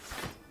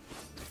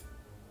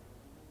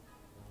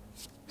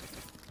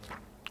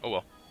 Oh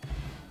well.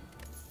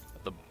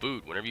 The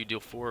boot, whenever you deal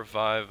 4 or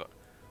 5,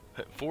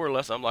 4 or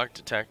less unlocked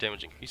attack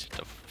damage, increase it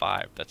to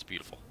 5. That's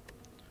beautiful.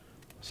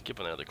 Skip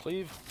on the other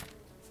cleave.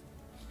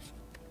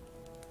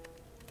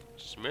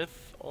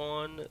 Smith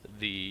on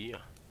the...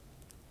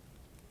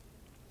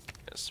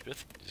 Yeah,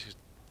 Smith is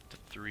the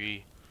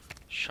 3.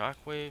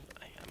 Shockwave?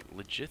 I'm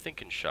legit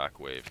thinking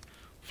Shockwave.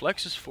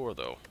 Flex is 4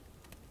 though.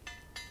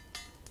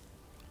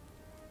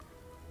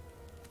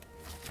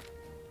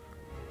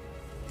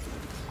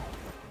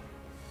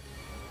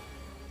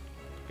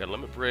 Got a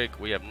limit break.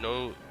 We have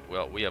no...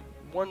 Well, we have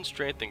 1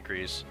 strength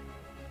increase.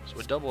 So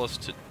it double us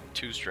to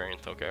 2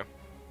 strength, okay.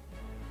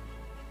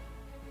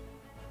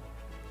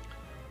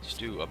 Let's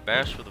do a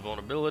bash for the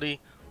vulnerability.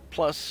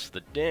 Plus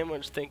the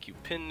damage. Thank you,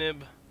 pin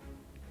nib.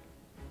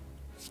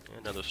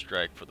 And another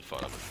strike for the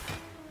fun of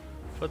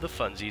it. For the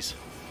funsies.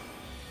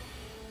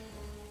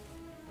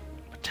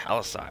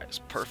 Metallicize.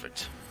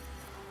 Perfect.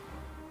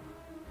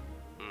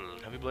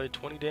 Heavy blade,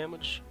 20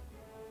 damage.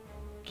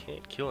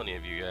 Can't kill any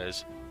of you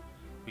guys.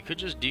 We could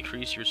just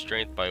decrease your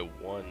strength by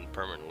 1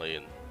 permanently,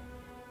 and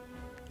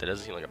that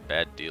doesn't seem like a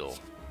bad deal. In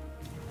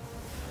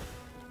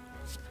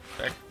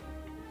fact,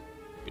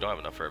 we don't have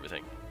enough for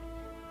everything.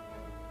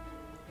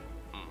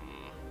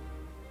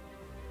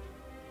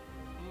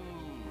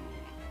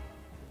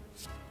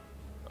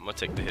 I'm gonna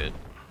take the hit.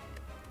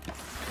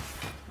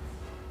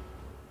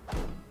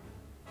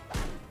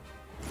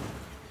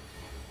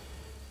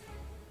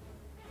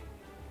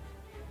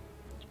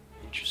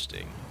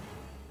 Interesting.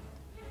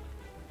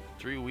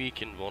 3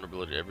 weak and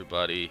vulnerability to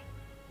everybody.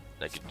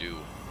 That could do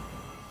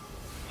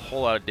a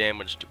whole lot of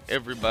damage to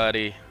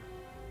everybody.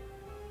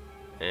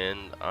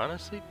 And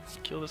honestly,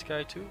 kill this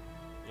guy too?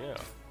 Yeah.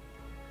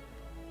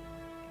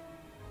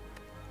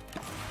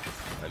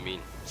 I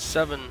mean,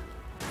 7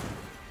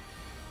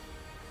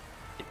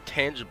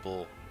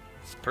 intangible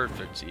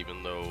perfects,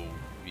 even though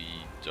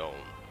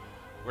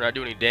we're not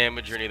doing any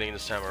damage or anything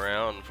this time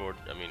around.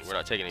 I mean, we're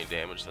not taking any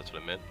damage, that's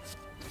what I meant.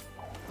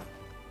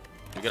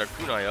 We got our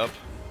kunai up.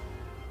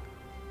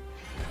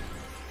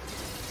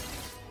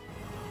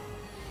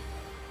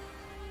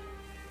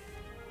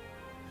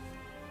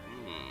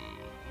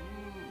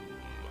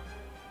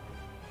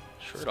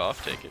 Shirt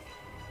off, take it.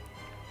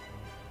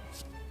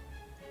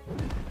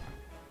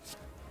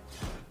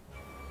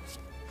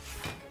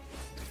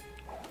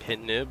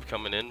 Pin Nib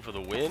coming in for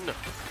the win.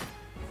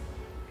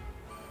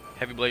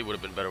 Heavy Blade would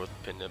have been better with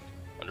Pin Nib.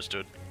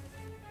 Understood.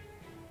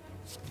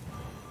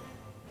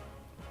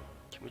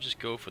 Can we just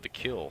go for the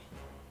kill?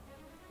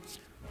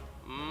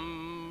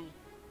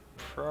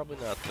 Probably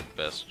not the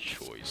best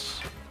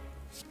choice.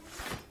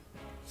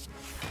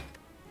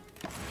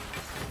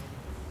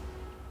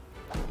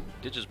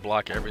 Did just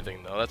block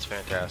everything though, that's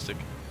fantastic.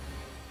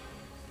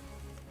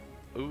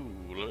 Ooh,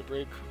 limit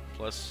break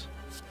plus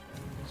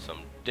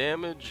some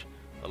damage.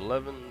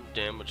 11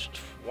 damage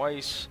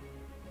twice.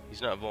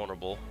 He's not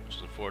vulnerable, which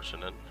is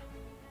unfortunate.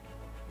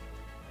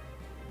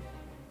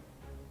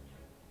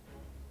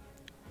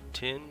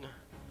 10.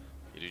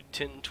 You do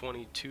 10,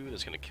 22,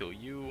 that's gonna kill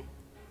you.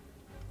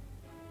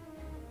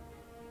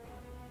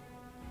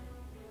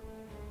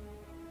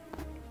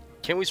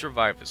 Can we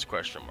survive this,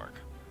 question mark?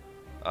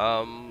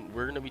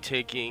 We're gonna be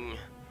taking,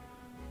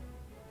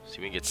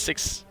 see, we can get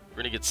 6, we're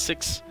gonna get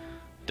 6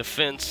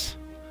 defense,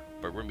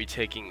 but we're gonna be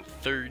taking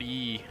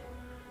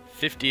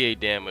 58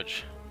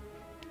 damage.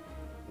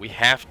 We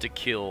have to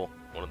kill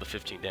one of the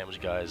 15 damage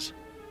guys.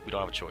 We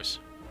don't have a choice.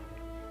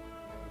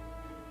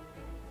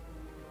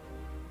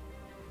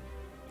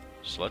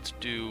 So let's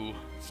do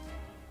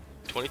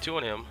 22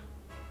 on him.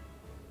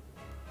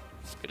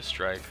 Get a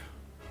strike.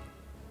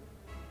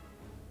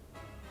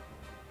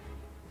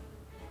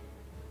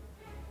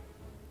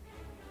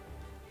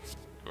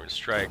 We're gonna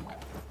strike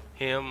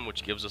him,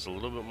 which gives us a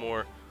little bit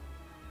more,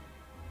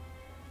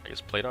 I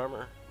guess, plate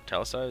armor,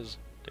 italicized,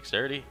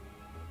 dexterity.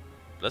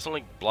 But that's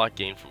only block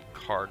gained from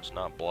cards,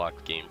 not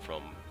block gained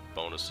from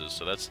bonuses.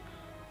 So that's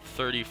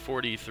 30,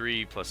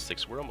 43 plus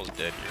 6. We're almost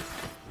dead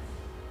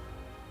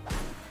here.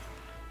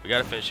 We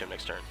gotta finish him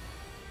next turn.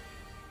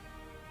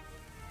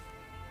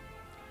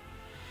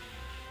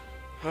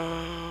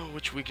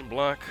 Which we can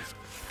block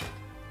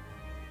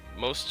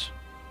most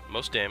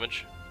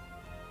damage.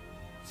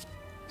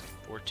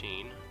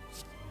 14,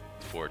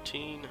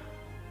 14,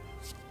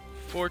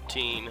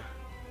 14,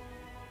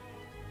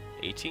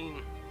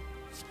 18.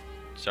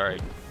 Sorry,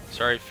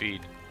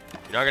 feed.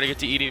 You're not gonna get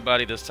to eat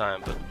anybody this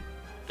time, but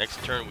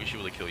next turn we should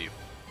really kill you.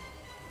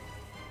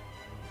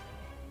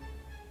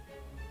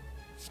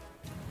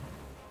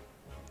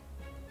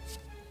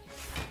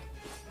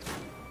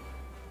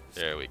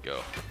 There we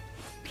go.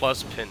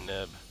 Plus Pin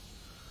Nib.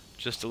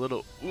 Just a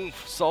little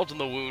oomph, salt in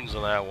the wounds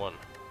on that one.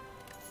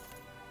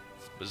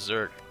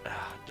 Berserk.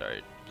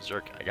 Sorry,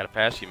 Berserk. I gotta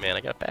pass you, man.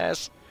 I gotta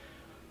pass.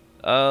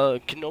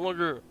 Can no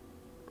longer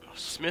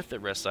smith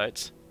at rest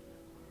sites.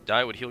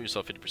 Die would heal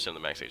yourself 50% of the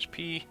max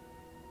HP.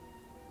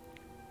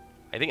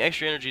 I think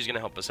extra energy is gonna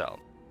help us out.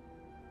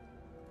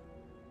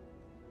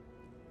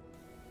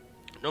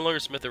 No longer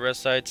smith at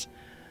rest sites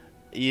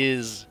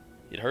is,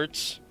 it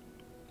hurts.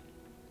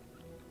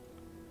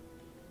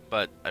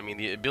 But I mean,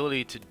 the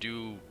ability to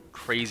do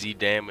crazy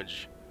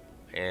damage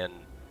and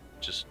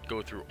just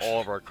go through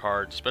all of our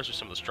cards, especially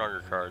some of the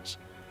stronger cards,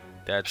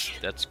 that's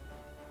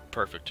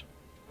perfect.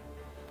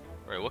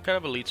 Alright, what kind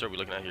of elites are we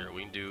looking at here?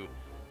 We can do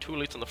 2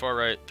 elites on the far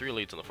right, 3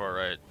 elites on the far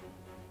right.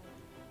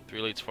 3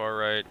 elites far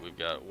right, we've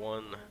got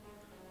 1,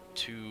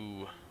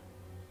 2...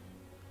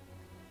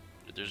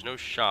 There's no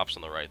shops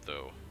on the right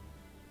though.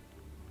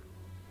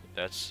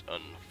 That's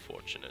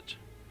unfortunate.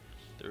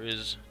 There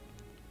is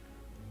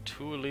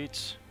 2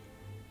 elites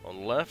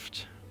on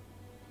left.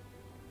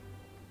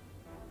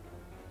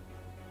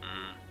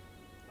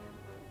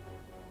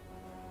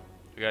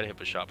 We gotta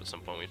hit a shop at some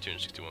point. We have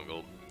 261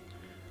 gold.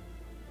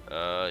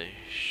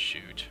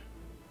 Shoot.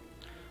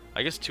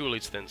 I guess 2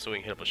 elites then, so we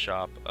can hit up a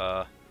shop.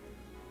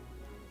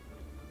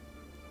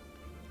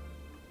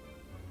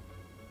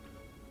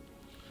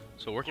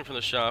 So working from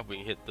the shop, we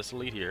can hit this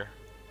elite here.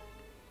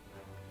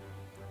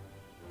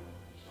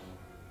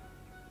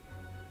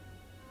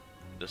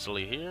 This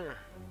elite here.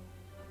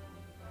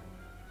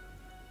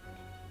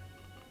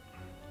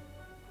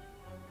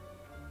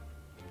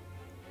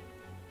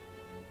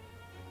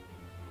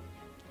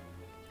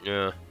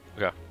 Yeah,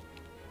 okay.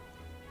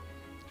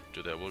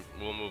 Do that.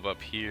 We'll move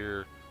up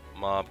here.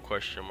 Mob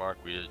question mark.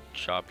 We did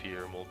shop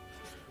here. And we'll,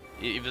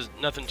 if there's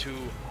nothing too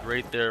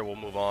great there, we'll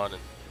move on and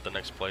hit the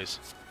next place.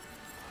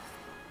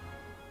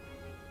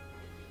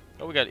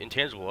 Oh, we got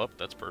intangible up.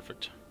 That's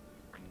perfect.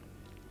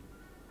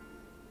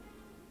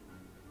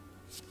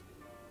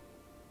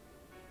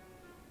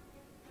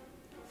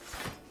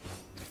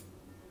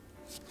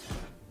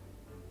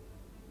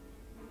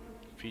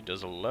 Feed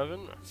does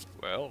 11.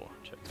 Well,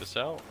 check this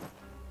out.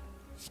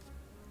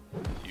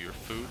 Your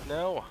food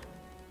now.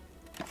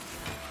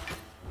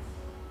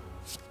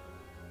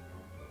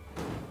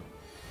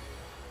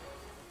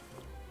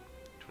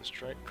 Twin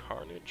Strike,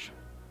 Carnage.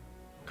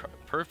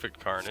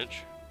 Perfect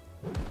Carnage.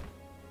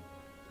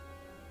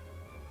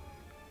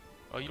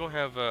 Oh, you don't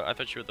have, I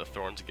thought you were the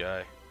Thorns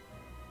guy.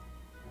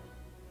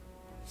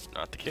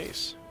 Not the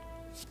case.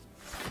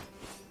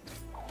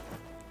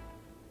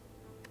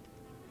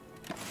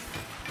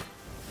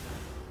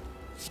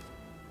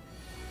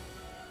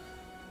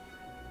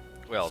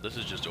 Well, this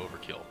is just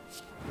overkill.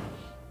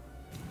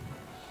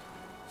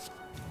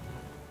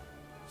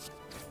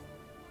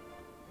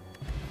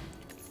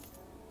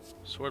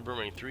 Sword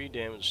boomerang 3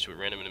 damage to a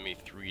random enemy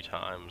 3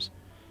 times.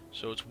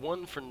 So it's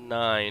 1 for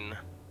 9.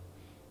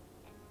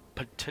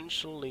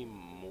 Potentially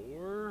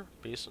more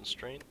based on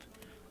strength.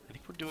 I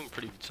think we're doing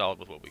pretty solid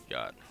with what we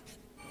got.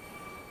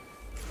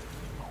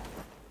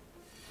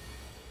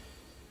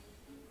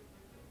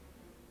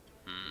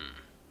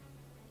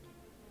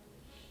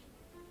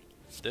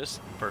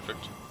 This,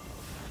 perfect.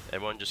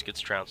 Everyone just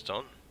gets trounced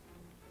on.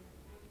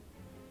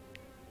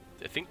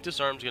 I think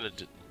disarm's gonna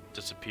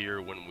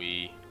disappear when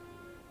we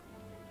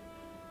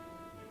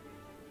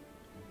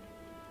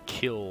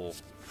kill,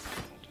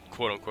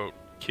 quote unquote,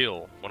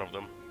 kill one of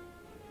them.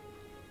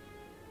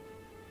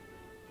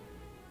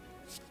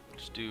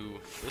 Let's do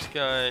this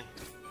guy.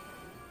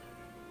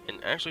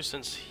 And actually,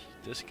 since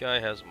this guy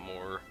has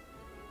more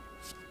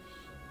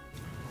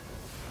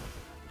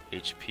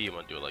HP, I'm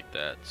gonna do it like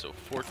that. So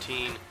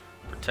 14.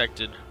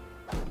 Protected.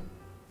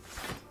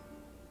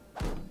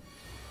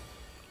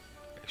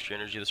 Extra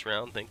energy this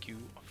round, thank you,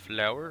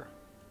 Flower.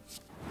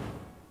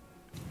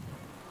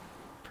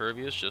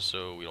 Pervious, just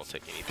so we don't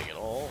take anything at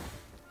all.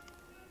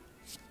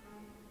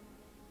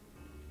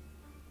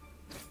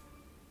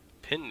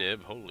 Pin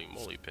Nib, holy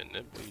moly, Pin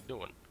Nib, what are you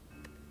doing?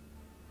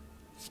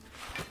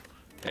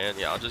 And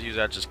yeah, I'll just use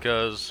that just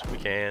because we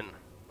can.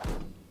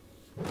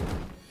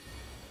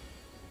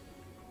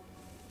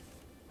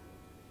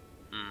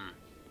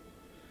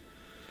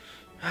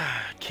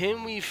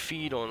 Can we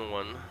feed on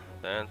one?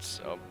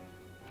 That's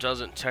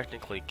doesn't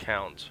technically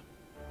count.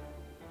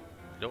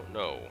 I don't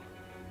know.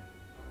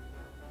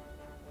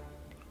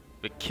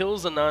 If it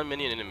kills a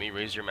non-minion enemy,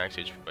 raise your max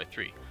HP by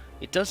 3.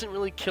 It doesn't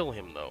really kill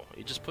him though.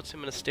 It just puts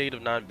him in a state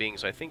of non-being.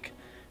 So I think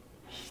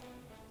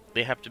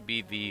they have to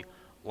be the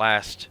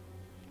last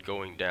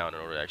going down in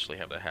order to actually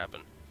have that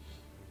happen.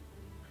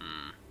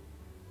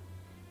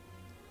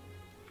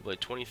 Like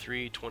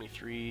 23,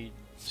 23.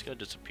 It's gonna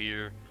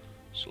disappear.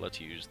 So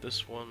let's use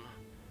this one,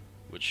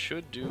 which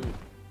should do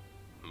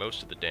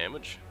most of the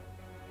damage.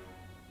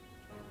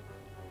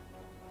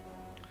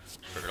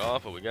 Turn it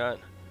off. What we got?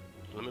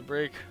 Limit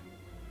break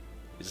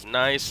is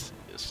nice.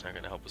 It's not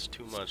going to help us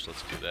too much.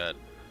 Let's do that.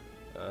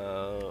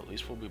 At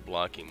least we'll be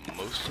blocking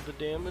most of the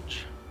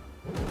damage.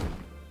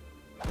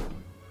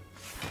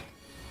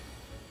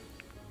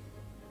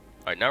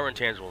 Alright, now we're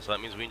intangible, so that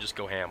means we can just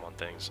go ham on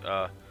things.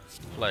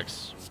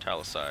 Flex,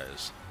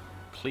 Metalicize.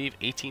 Cleave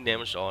 18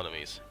 damage to all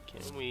enemies.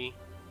 Can we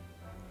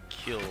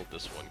kill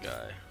this one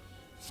guy?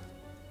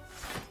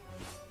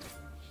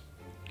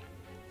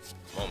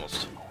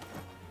 Almost.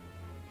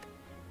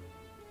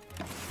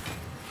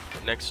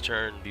 Next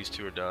turn, these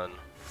two are done.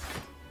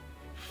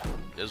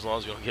 As long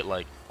as we don't get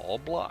like all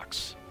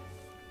blocks.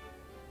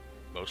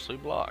 Mostly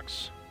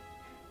blocks.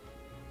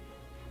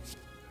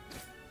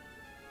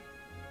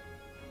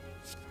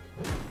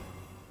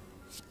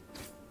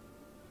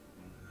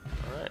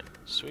 Alright,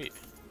 sweet.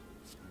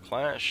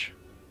 Clash.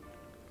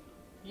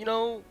 You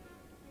know,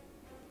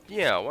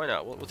 yeah, why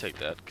not? We'll take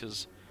that,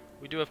 because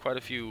we do have quite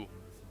a few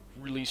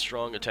really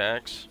strong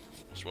attacks.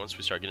 So once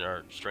we start getting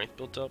our strength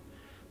built up.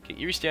 Okay,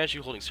 Eerie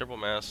Statue holding several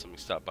masks. Let me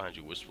stop behind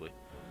you wistfully.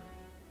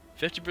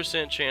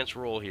 50% chance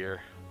roll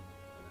here.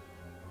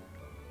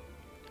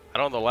 I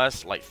don't know, the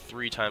last like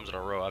 3 times in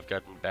a row I've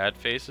gotten bad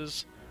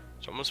faces.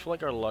 So I almost feel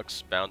like our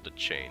luck's bound to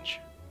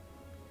change.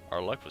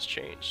 Our luck was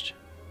changed.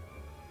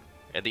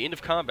 At the end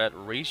of combat,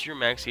 raise your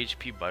max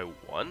HP by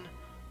 1?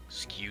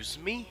 Excuse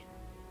me?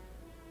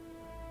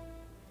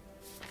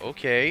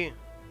 Okay.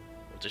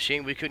 It's a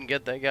shame we couldn't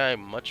get that guy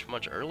much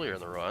earlier in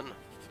the run.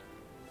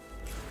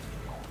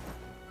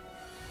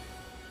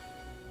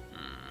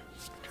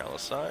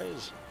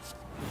 Metalicize.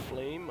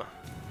 Flame.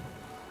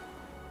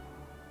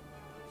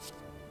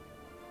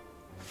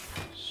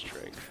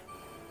 Strike.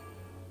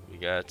 We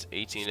got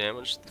 18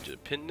 damage to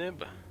Pin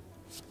Nib.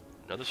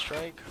 Another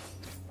strike.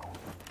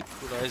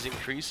 Equalize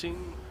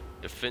increasing.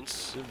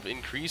 Defensive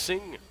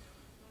increasing.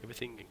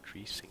 Everything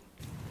increasing.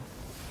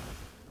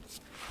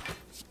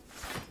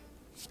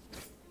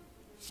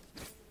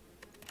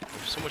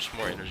 There's so much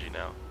more energy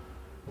now.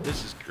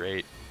 This is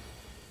great.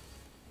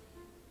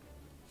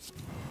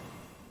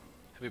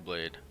 Heavy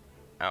Blade.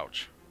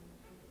 Ouch.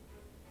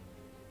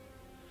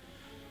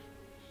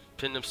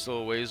 Pin Nib still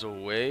a ways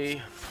away,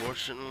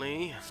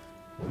 unfortunately.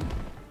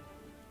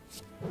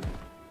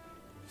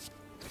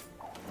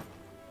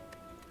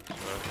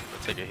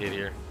 Let's take a hit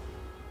here.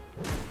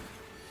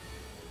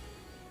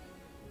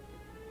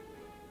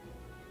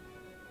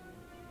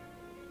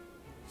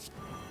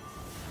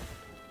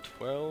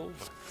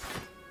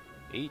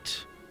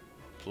 $8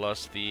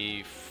 plus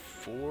the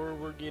 4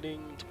 we're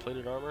getting to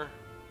plated armor.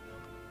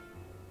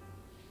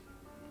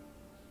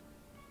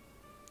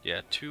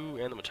 Yeah, 2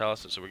 and the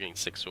Metallicid, so we're getting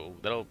 6, so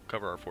that'll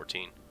cover our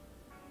 14.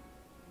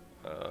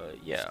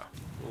 Yeah,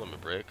 we'll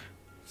limit break.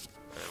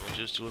 And we'll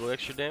just do a little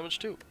extra damage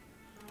too.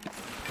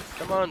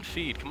 Come on,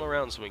 feed, come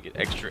around so we can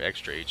get extra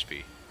HP.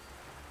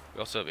 We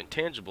also have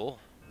intangible.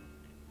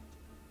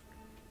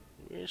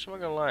 Which, I'm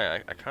not gonna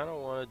lie, I kind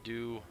of want to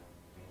do.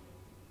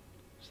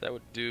 So that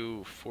would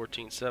do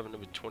 14/7,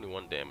 with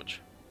 21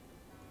 damage.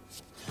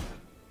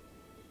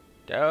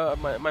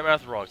 My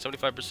math wrong,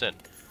 75%.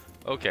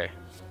 Okay.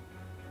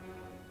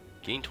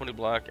 Gain 20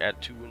 block,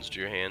 add 2 wounds to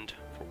your hand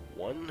for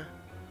 1.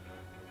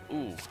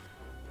 Ooh.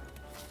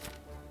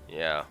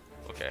 Yeah,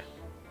 okay.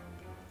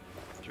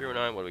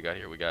 309, what do we got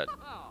here? We got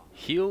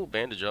heal,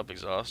 bandage up,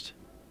 exhaust.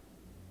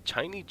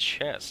 Tiny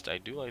chest. I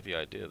do like the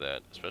idea of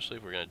that, especially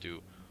if we're going to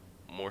do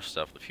more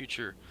stuff in the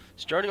future.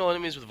 Starting all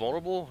enemies with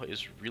vulnerable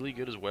is really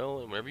good as well,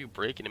 and whenever you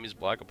break enemies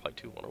block, apply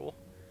 2 vulnerable.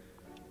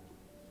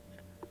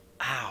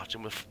 Ouch,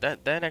 and with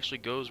that actually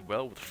goes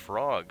well with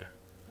frog.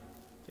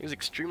 It goes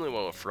extremely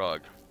well with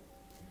frog.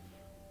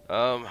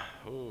 4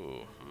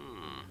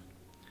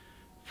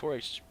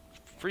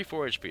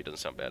 HP doesn't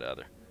sound bad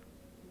either.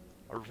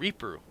 A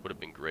Reaper would have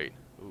been great.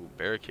 Ooh,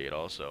 Barricade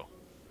also.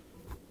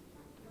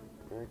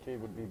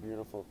 Barricade would be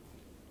beautiful.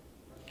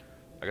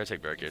 I gotta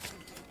take Barricade.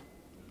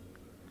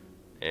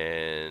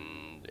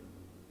 And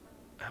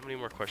how many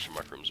more question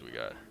mark rooms we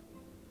got?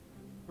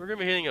 We're gonna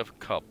be hitting a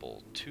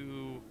couple.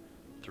 2,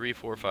 3,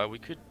 4, 5. We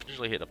could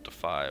potentially hit up to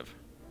 5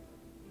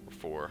 or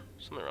 4,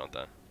 something around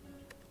that.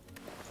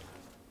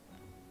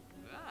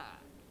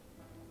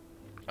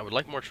 I would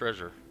like more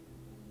treasure.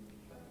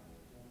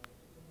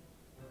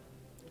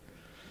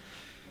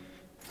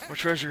 More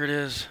treasure it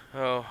is.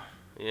 Oh,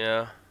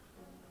 yeah.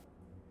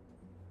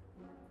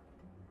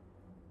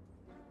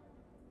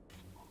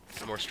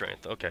 More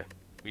strength. Okay.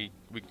 We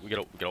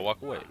gotta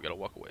walk away. We gotta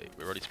walk away.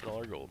 We already spent all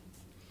our gold.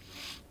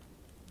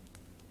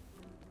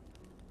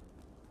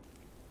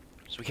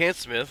 So we can't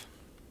smith.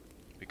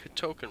 We could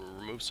token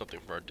remove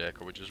something from our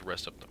deck, or we just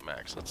rest up to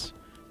max. Let's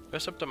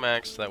rest up to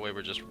max. That way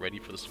we're just ready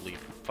for this elite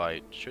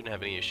fight. Shouldn't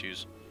have any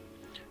issues.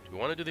 Do we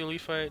want to do the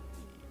elite fight?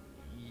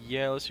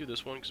 Yeah, let's do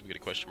this one because we get a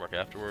question mark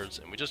afterwards,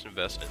 and we just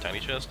invest in a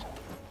tiny chest.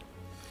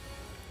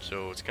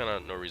 So it's kind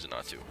of no reason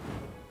not to.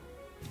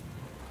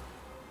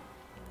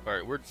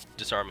 Alright, we're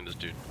disarming this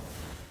dude.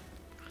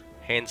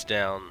 Hands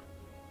down,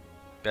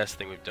 best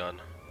thing we've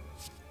done.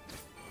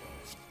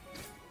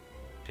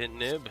 Pit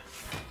Nib,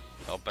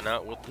 helping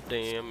out with the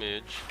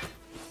damage.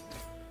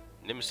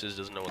 Nemesis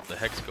doesn't know what the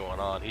heck's going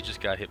on. He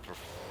just got hit for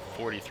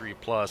 43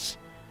 plus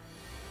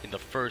in the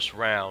first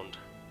round.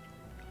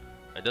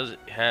 It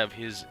doesn't have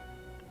his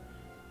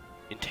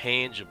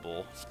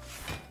intangible.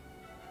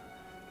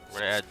 We're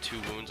gonna add 2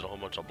 wounds and a whole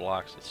bunch of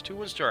blocks. It's 2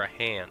 wounds to our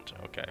hand.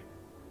 Okay.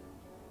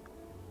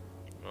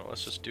 Well,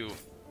 let's just do...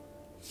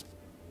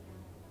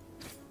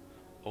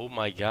 Oh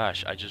my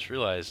gosh, I just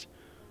realized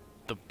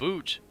the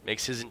boot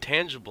makes his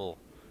intangible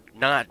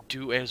not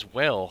do as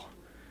well.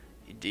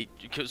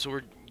 So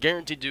we're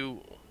guaranteed to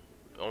do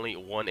only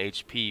 1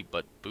 HP,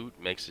 but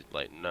boot makes it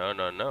like,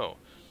 no.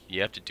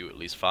 You have to do at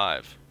least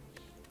 5.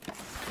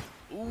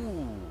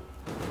 Ooh.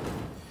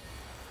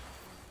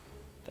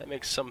 That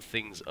makes some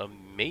things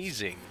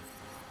amazing.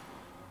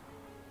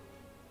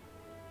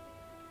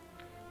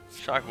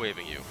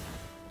 Shockwaving you.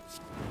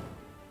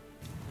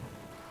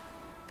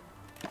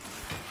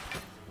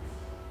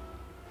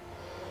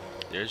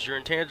 There's your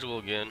intangible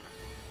again.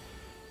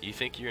 You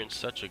think you're in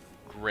such a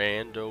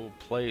grand old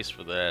place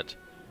for that.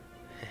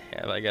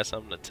 I got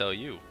something to tell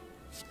you.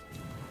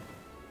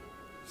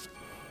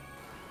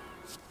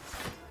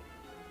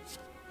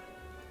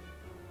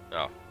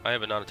 Oh, I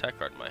have a non-attack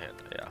card in my hand.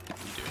 Yeah,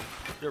 you do.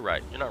 You're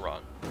right. You're not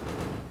wrong.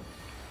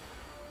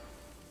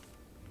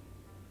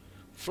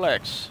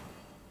 Flex.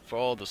 For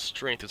all the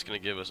strength it's going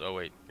to give us. Oh,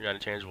 wait. You're not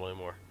intangible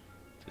anymore.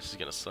 This is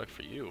going to suck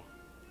for you.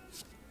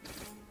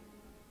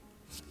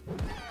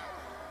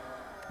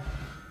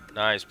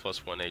 Nice.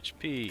 Plus 1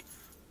 HP.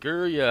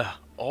 Gurya.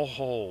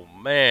 Oh,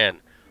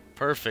 man.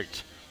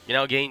 Perfect. You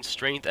now gain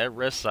strength at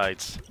rest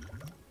sites.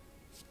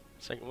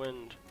 Second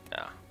wind.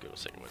 Yeah, go to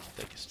second wind.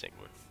 Take a second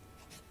wind.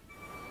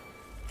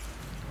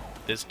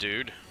 This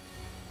dude.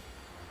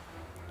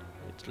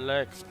 It's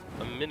like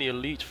a mini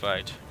elite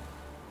fight,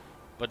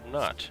 but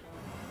not.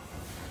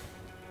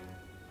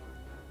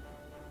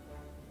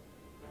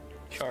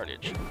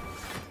 Carnage.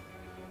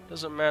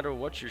 Doesn't matter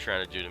what you're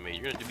trying to do to me,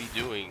 you're going to be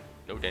doing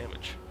no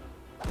damage.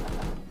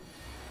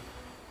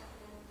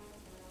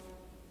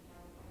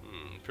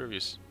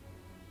 Previous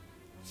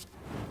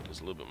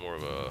is a little bit more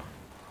of a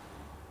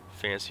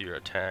fancier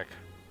attack.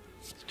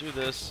 Let's do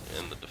this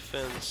in the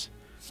defense,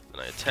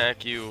 then I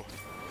attack you.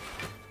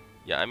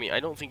 Yeah, I mean, I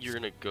don't think you're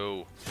gonna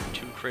go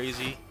too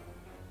crazy.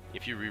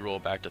 If you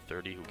reroll back to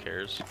 30, who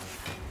cares?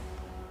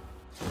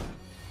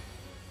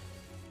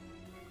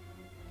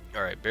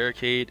 Alright,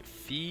 barricade,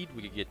 feed,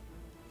 we could get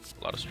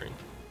a lot of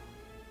strength.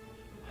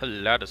 A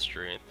lot of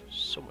strength.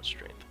 So much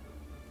strength.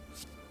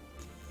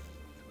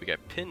 We got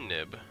pin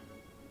nib.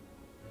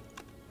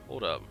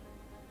 Hold up.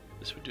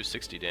 This would do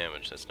 60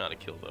 damage. That's not a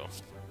kill, though.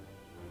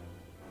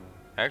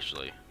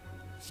 Actually,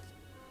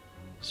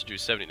 this would do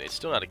 70. It's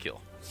still not a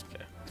kill.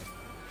 Okay.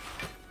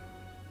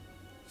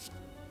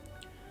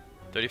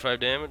 35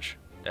 damage.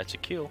 That's a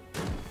kill.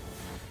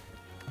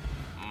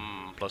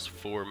 Plus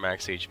 4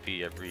 max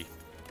HP every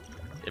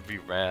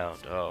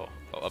round. Oh,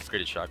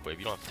 upgraded shockwave.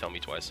 You don't have to tell me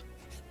twice.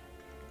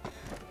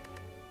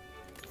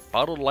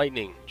 Bottled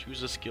lightning.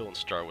 Choose a skill and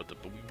start with it.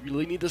 But we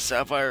really need the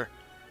sapphire.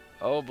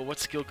 Oh, but what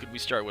skill could we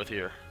start with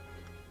here?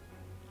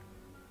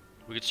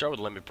 We could start with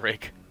limit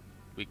break.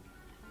 We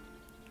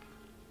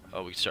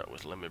we start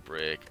with limit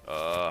break.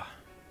 Do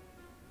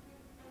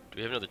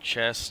we have another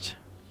chest?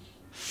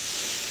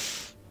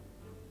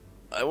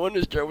 I want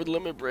to start with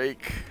limit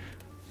break.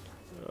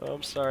 Oh,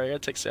 I'm sorry, I gotta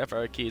take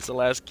Sapphire Key. It's the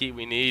last key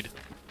we need.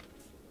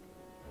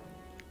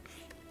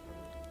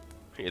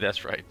 Hey,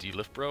 that's right. Do you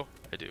lift, bro?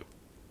 I do.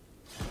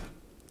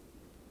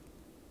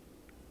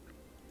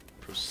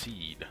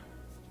 Proceed.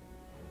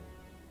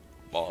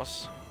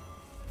 Boss.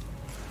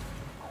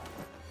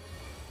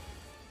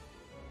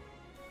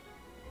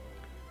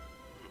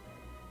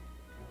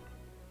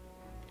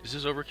 Is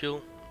this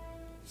overkill?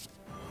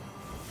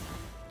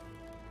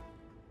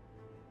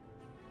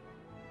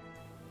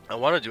 I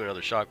want to do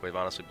another shockwave,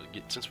 honestly,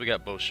 but since we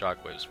got both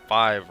shockwaves,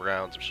 5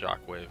 rounds of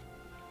shockwave,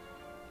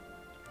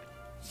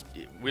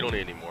 we don't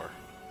need any more.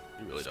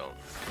 We really don't.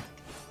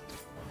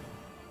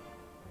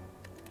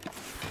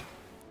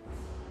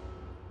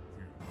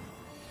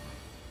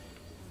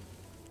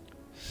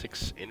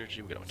 Six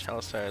energy, we got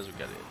Metallicize, we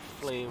got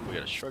Inflame, we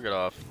gotta shrug it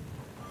off.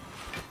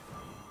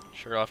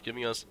 Shrug it off,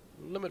 giving us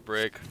limit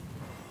break.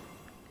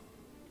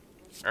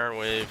 Iron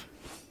Wave.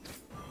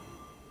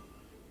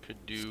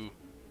 Could do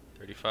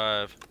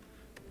 35.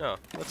 No,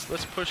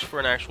 let's push for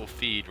an actual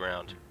feed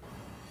round.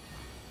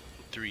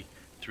 Three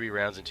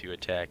rounds into your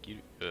attack. You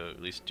at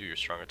least do your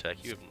strong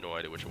attack. You have no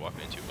idea what you're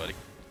walking into, buddy.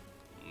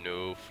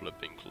 No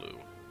flipping clue.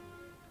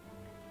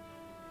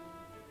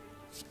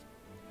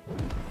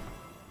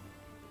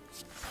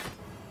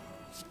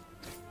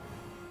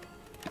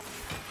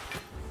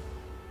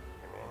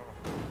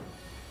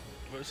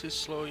 What does this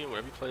slow you?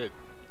 Whenever you play a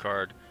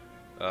card,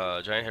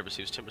 Giant Head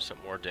receives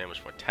 10% more damage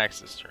from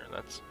attacks this turn.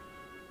 That's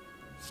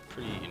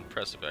pretty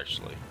impressive,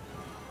 actually.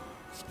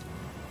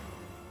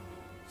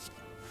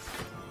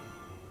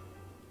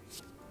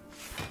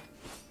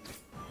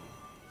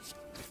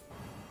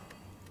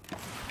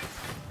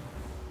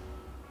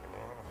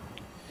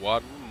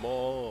 One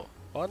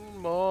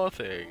more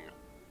thing.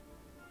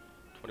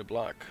 20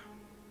 block.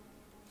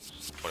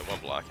 21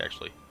 block,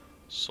 actually.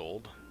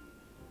 Sold.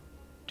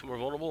 2 more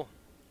vulnerable.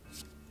 2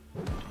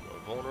 more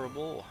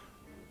vulnerable.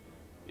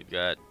 We've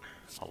got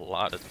a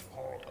lot of...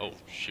 Oh,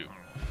 shoot.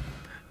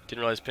 Didn't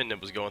realize Pin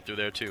Nip was going through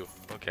there, too.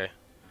 Okay.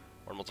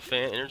 Ornamental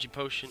Fan, Energy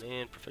Potion,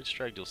 and Perfect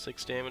Strike deals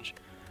 6 damage.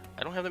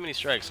 I don't have that many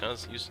strikes, not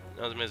as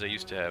many as I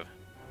used to have.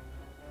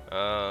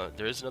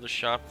 There is another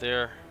shop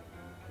there.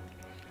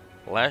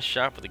 Last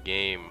shop of the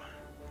game.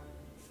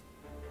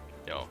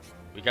 No,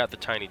 we got the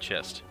tiny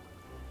chest.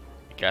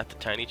 We got the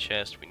tiny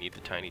chest. We need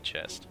the tiny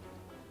chest.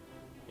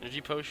 Energy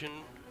Potion.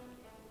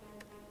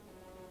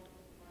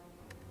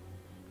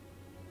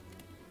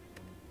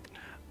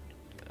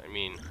 I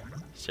mean,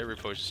 Stereo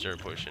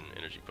Potion,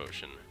 Energy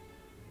Potion.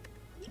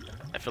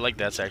 I feel like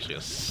that's actually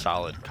a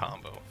solid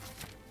combo.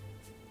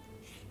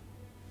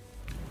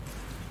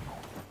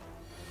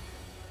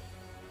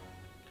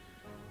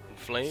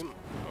 Inflame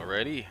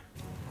already.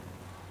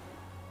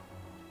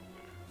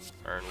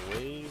 Iron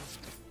Wave,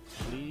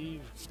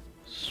 Cleave,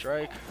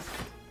 Strike,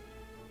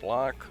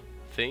 Block,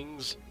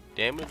 Things,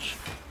 Damage,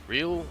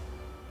 Real,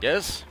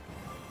 yes.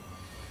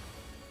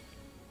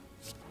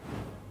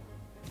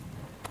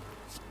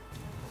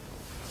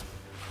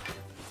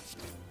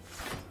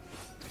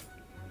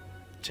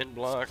 $10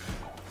 block,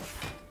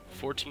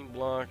 14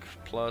 block,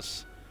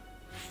 plus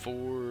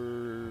 4,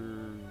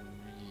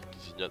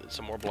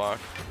 some more block,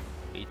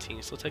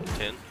 18, still taking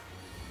 10.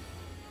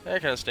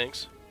 That kind of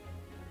stinks.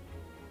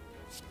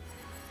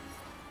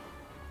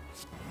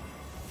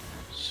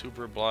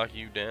 Super block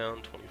you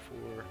down,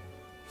 24,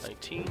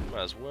 19,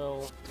 might as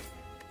well.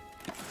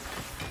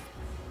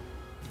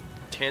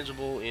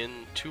 Tangible in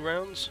 2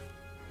 rounds.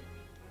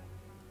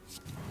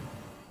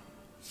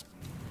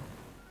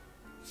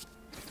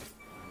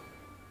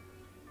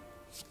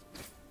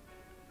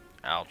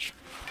 Ouch.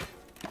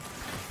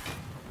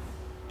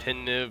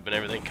 Pin Nib and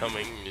everything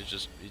coming is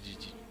just...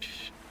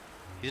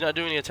 He's not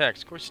doing any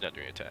attacks. Of course he's not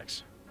doing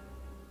attacks.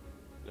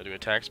 Not doing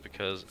attacks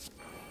because...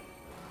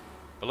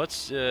 But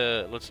let's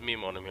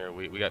meme on him here.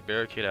 We got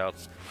Barricade out,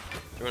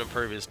 throwing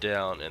Impervious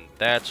down, and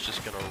that's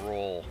just gonna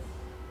roll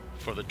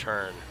for the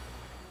turn.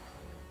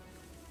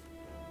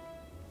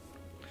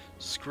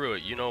 Screw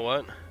it. You know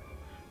what?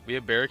 We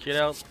have Barricade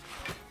out.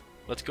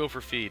 Let's go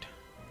for feed.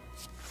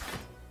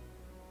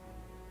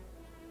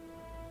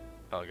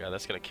 Oh god,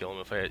 that's gonna kill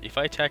him. If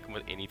I attack him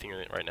with anything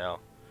right now,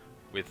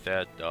 with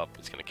that up,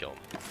 it's gonna kill him.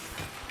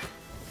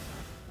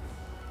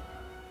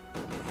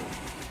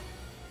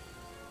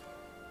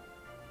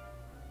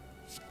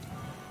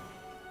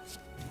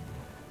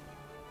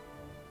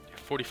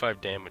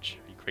 45 damage.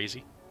 Are you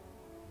crazy?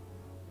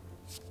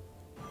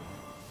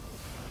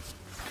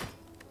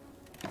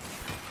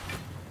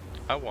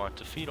 I want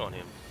to feed on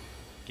him.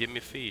 Give me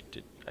a feed.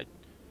 Did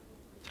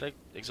I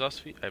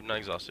exhaust feed? I have not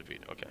exhausted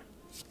feed. Okay.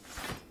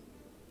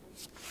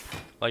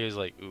 Like he's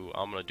like, ooh,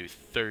 I'm gonna do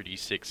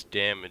 36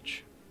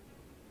 damage.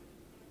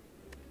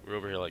 We're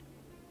over here like,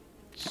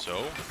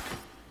 so?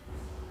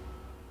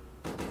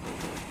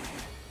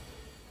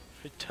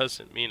 It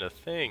doesn't mean a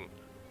thing.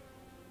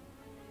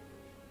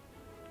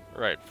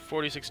 Right,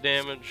 46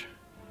 damage.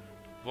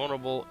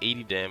 Vulnerable,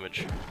 80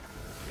 damage.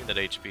 Give me that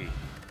HP.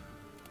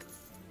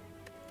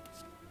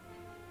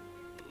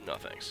 No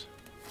thanks.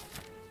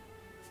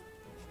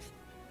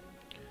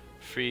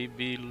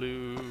 Freebie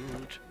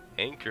loot.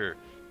 Anchor.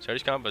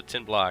 Starting combat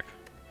 10 block.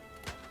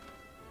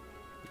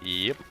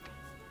 Yep.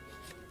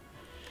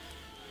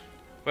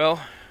 Well,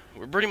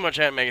 we're pretty much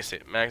at max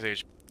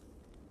HP.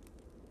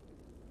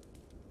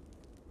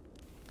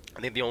 I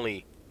think the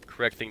only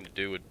correct thing to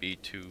do would be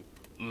to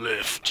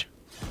lift.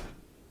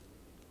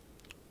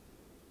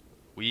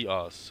 We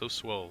are so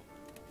swole.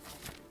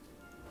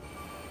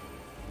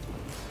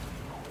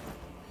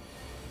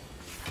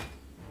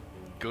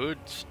 Good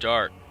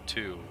start,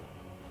 too.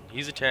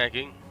 He's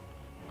attacking,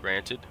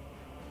 granted.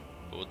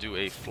 But we'll do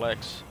a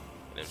flex,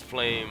 and then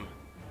flame,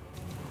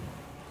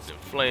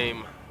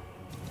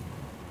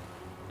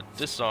 a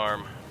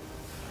disarm.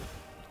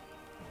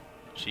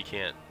 She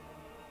can't.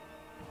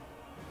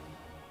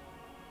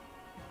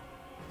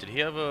 Did he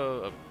have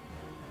a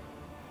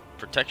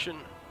protection?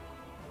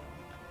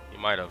 He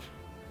might have.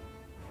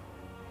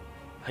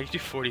 I do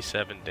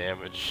 47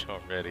 damage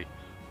already.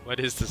 What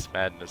is this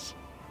madness?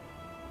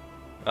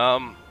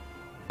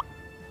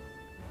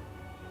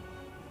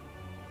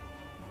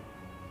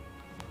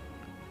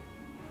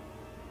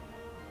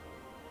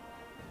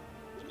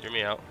 Hear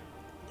me out.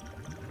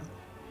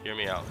 Hear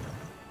me out.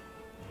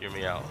 Hear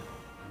me out.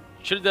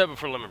 Should have done that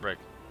before limit break.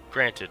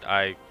 Granted,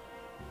 I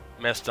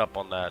messed up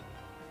on that.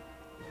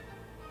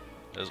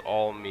 That's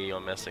all me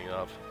on messing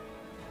up.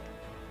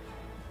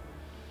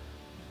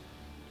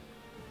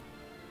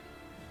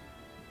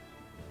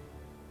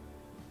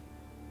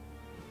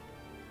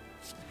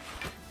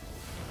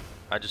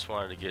 I just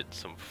wanted to get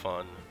some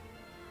fun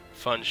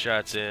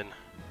shots in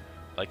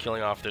by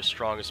killing off their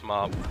strongest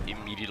mob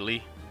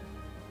immediately.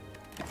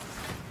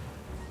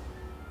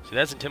 See,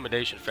 that's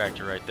intimidation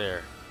factor right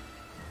there.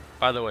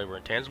 By the way, we're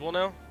intangible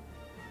now,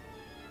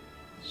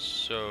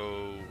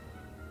 so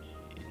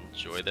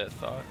enjoy that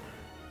thought.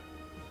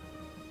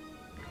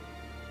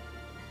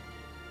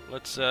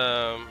 Let's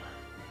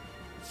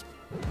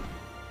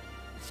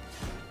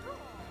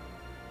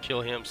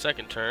kill him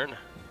second turn.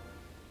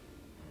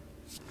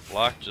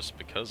 Block just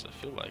because I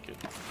feel like it.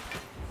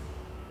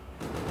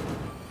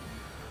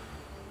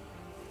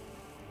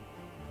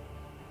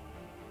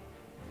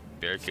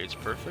 Barricade's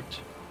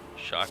perfect.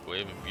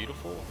 Shockwave and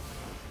beautiful.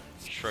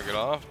 Shrug it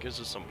off, gives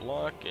us some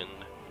block, and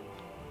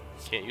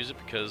can't use it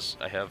because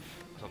I have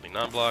something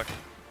non-block.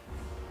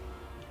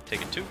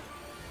 Take it 2.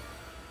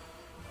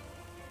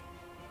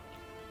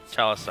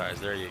 Italicize,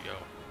 there you go.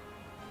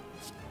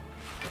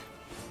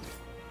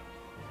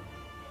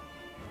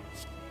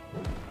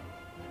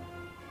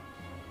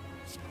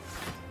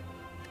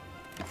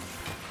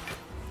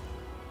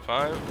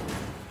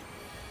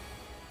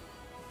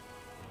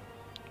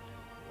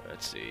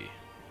 Let's see.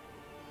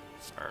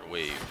 Iron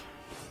Wave.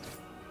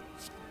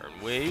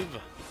 Iron Wave.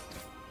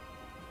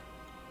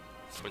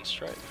 Twin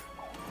Strike.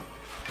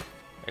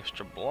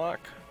 Extra block.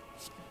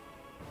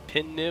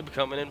 Pin Nib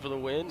coming in for the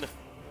win.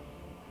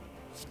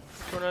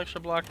 Put an extra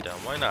block down.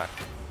 Why not?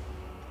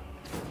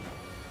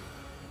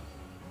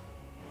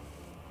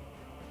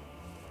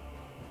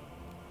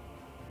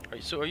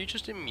 Alright, so are you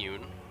just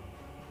immune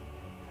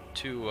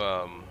to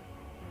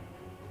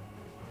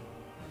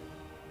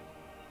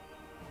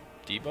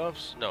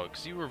debuffs? No,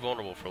 because you were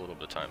vulnerable for a little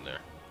bit of time there.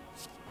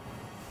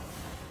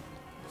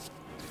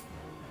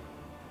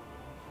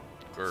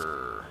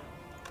 Grrr.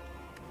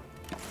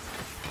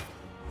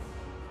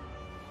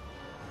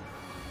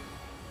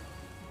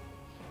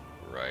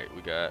 Right,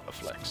 we got a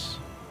flex.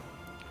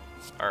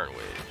 Iron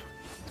Wave.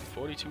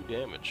 42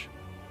 damage.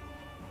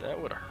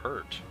 That would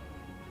hurt.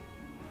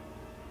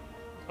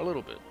 A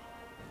little bit.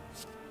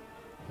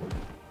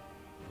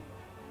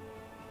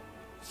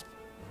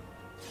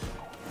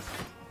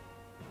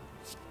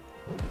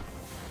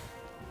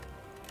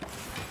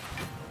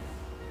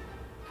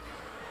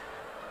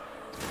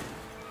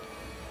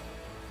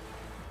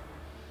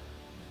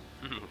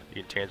 The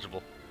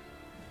intangible.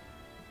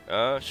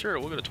 Sure,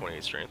 we'll go to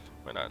 28 strength.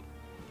 Why not?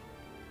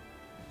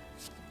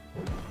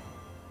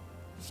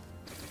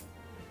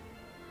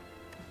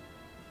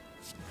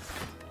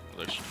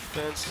 Extra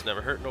defense,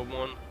 never hurt no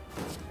one.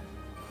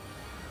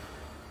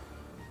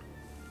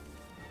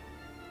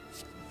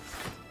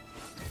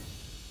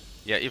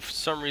 Yeah, if for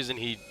some reason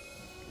he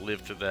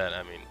lived through that,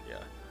 I mean,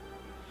 yeah.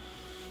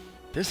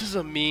 This is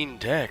a mean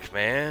deck,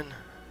 man.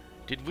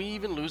 Did we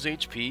even lose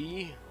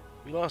HP?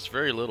 We lost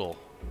very little.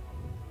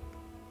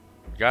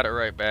 Got it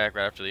right back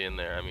right after the end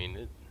there. I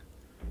mean,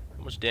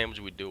 how much damage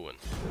are we doing?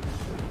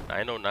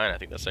 909, I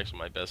think that's actually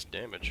my best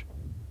damage.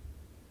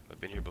 I've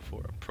been here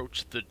before.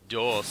 Approach the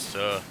door,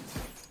 sir.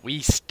 We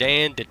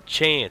stand a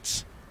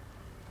chance.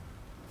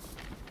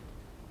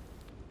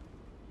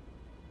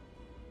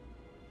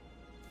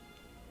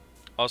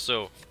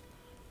 Also,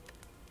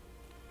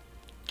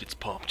 gets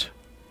pumped.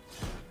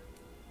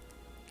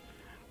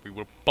 We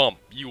will bump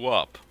you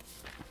up.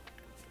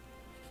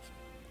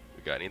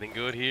 We got anything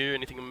good here?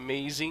 Anything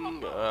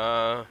amazing?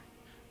 Yeah,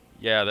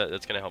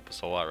 that's gonna help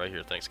us a lot right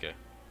here. Thanks,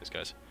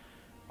 guys.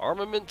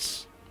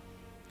 Armaments,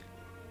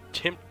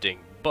 tempting,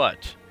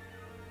 but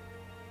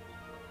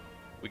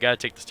we gotta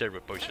take the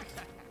steroid potion.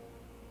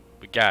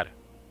 We got it.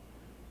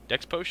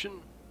 Dex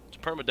potion? It's a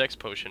perma-dex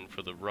potion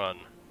for the run.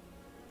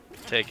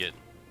 Take it.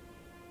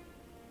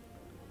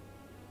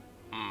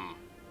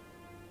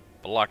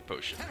 Block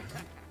potion.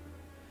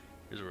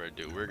 Here's what we're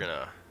gonna do. We're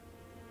gonna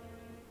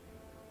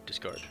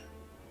discard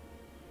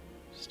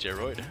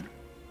steroid.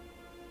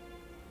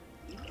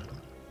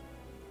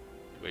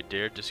 Do I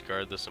dare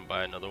discard this and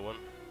buy another one?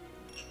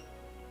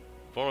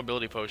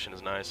 Vulnerability potion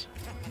is nice.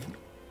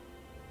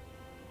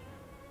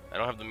 I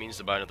don't have the means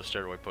to buy another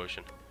steroid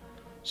potion.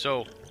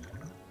 So,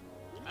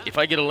 if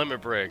I get a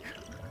limit break,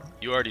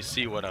 you already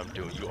see what I'm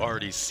doing. You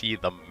already see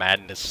the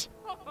madness.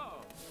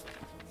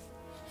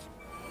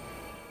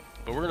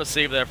 But we're gonna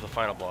save that for the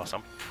final boss.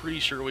 I'm pretty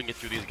sure we can get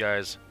through these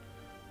guys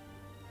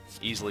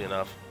easily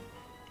enough.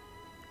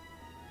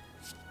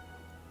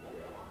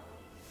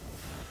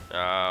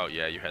 Oh,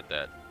 yeah, you had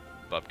that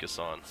SWAGBUCKS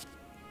on.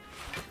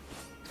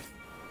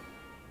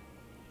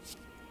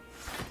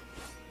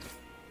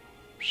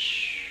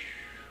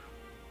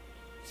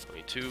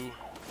 22.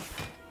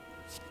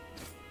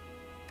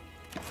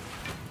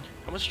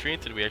 How much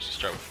strength did we actually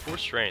start with? 4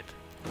 strength.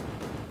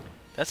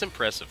 That's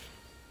impressive.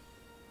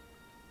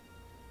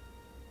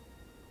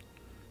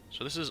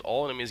 So this is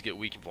all enemies get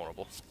weak and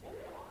vulnerable.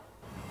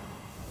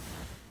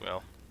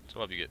 Well,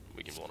 some of you get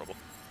weak and vulnerable.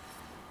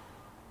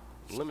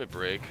 Limit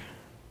break.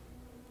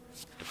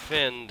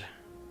 Defend.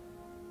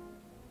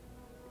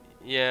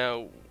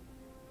 Yeah,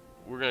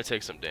 we're gonna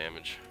take some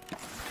damage.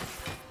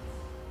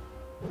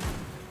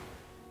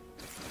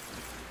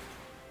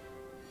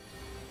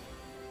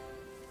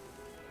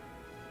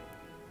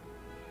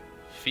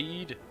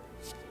 Feed.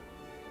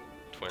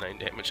 29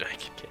 damage. I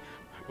can get.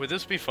 Would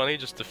this be funny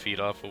just to feed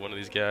off of one of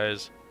these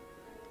guys?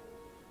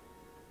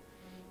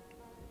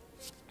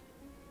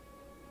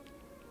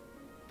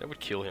 That would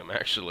kill him,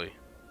 actually.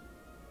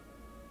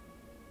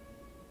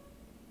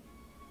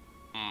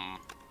 I'm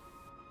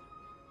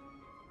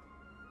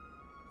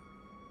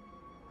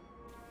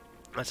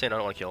not saying I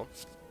don't want to kill him,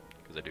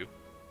 because I do.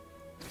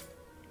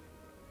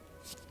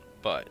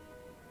 But,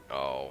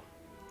 oh.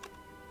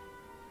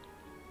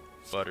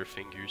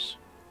 Butterfingers.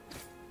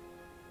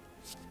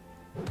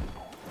 I'm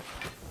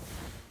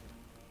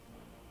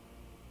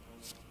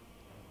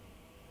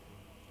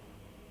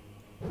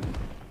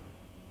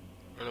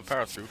gonna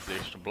power through for the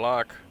extra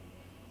block.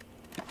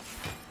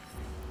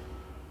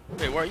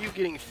 Hey, why are you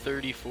getting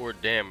 34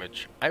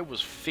 damage? I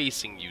was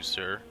facing you,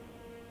 sir.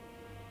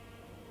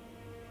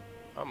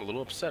 I'm a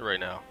little upset right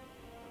now.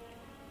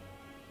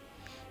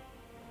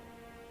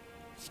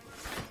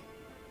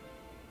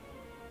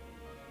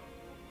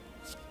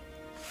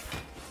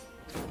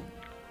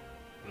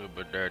 A little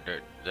bit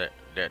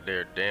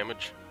there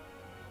damage.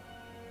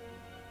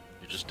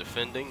 You're just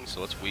defending,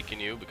 so let's weaken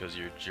you because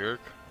you're a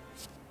jerk.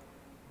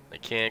 I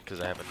can't because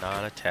I have a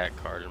non-attack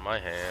card in my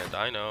hand.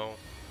 I know.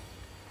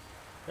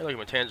 Hey, look, I'm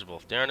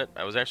intangible. Darn it!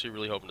 I was actually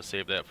really hoping to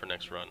save that for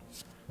next run,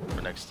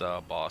 for next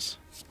boss.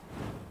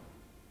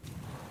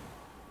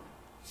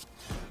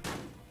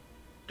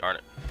 Darn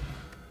it.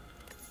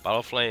 Bottle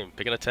of Flame.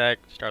 Pick an attack.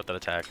 Start that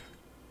attack.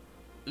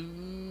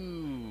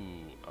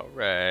 Ooh.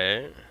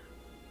 Alright.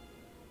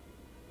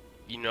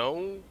 You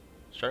know,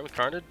 starting with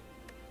Carnage.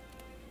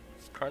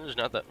 Carnage is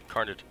not that.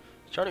 Carnage.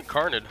 Starting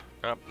Carnage.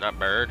 Not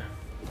Bird.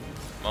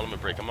 I'm on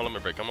limit break. I'm on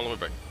limit break. I'm on limit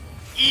break.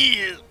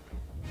 Yeah.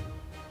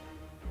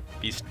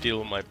 Be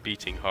still, my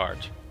beating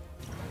heart.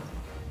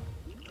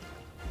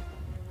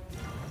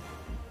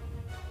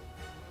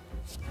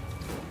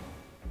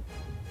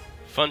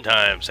 Fun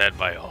times had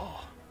by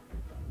all.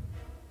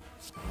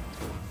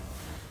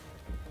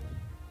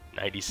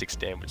 96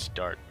 damage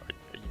start.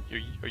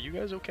 Are you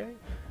guys okay?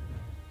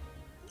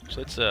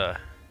 So let's throw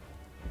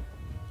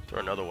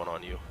another one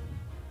on you.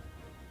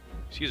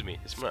 Excuse me.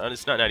 It's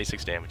not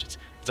 96 damage. It's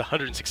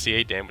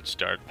 168 damage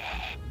start.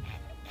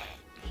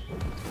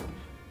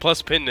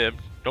 Plus pin nib.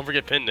 Don't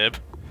forget pin nib.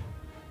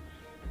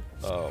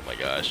 Oh my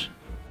gosh.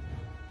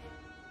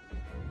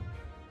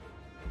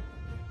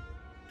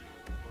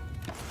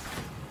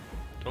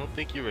 Don't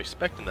think you were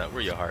expecting that, were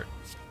you, Heart?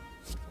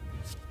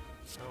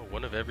 Oh,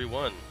 one of every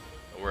one.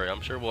 Don't worry, I'm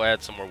sure we'll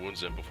add some more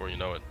wounds in before you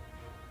know it.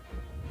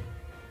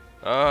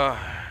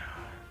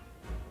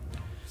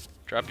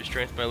 Drop your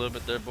strength by a little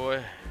bit there,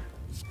 boy.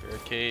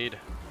 Barricade.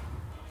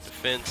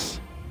 Defense.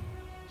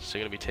 So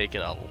you're gonna be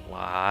taking a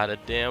lot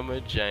of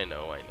damage. I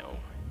know.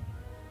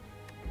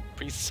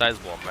 Pretty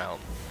sizable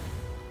amount.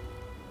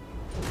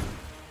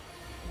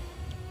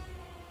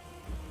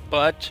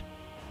 But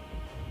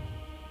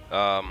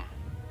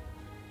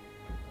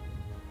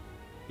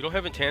you don't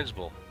have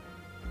intangible.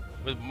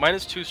 With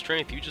 -2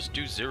 strength, you just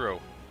do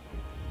 0.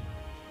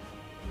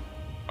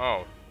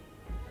 Oh.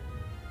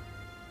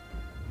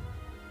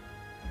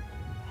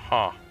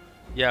 Huh.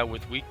 Yeah,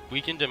 with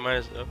weakened and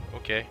minus.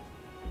 Okay.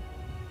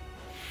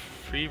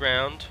 Free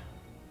round.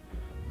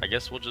 I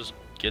guess we'll just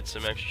get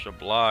some extra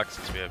blocks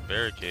since we have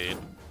barricade.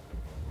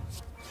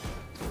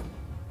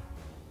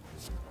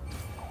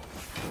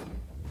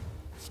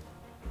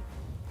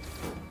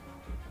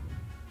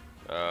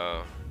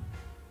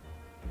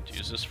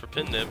 Use this for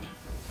pin nib.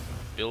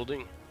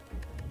 Building.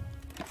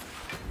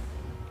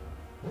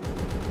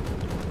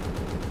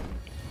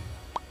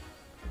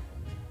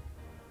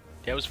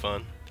 Yeah, it was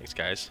fun. Thanks,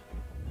 guys.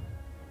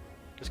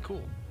 It's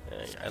cool.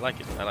 Yeah, I like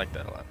it. I like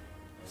that a lot.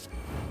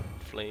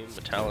 Flame,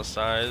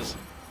 metallicize,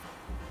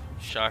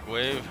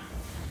 shockwave.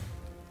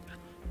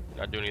 You're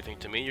not doing anything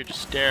to me. You're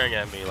just staring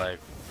at me like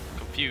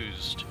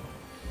confused.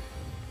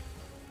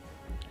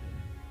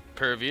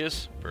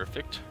 Pervious,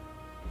 perfect.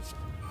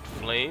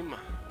 Flame.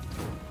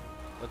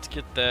 Let's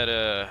get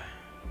that.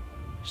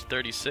 It's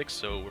 36,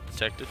 so we're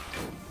protected.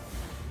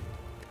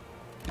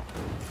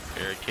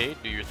 Barricade,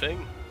 do your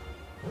thing.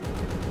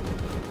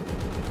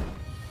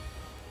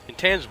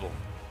 Intangible.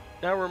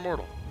 Now we're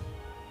immortal.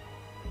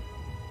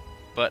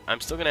 But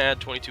I'm still gonna add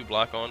 22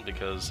 block on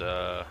because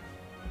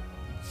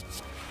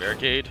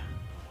barricade.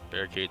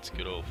 Barricade's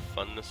good old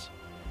funness.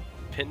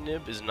 Pin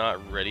nib is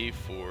not ready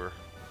for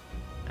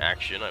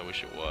action. I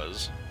wish it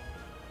was.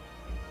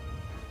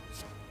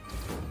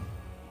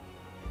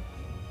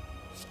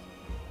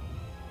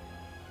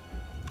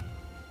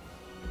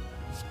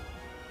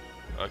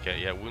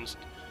 Okay, yeah, wounds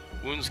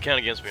count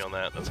against me on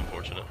that. That's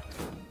unfortunate.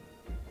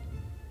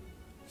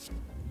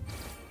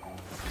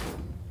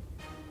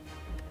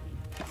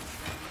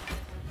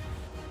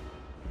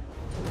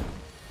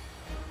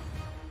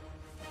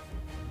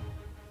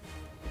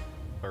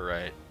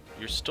 Alright.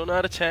 You're still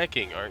not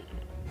attacking, aren't you?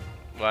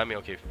 Well, I mean,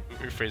 okay,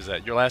 rephrase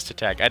that. Your last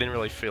attack, I didn't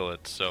really feel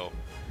it, so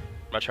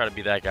I'm not trying to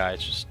be that guy.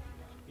 It's just,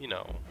 you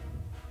know,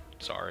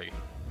 sorry.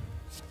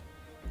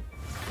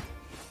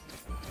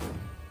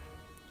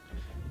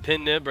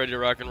 Pin nib, ready to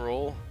rock and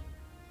roll.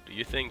 Do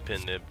you think,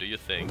 pin nib? Do you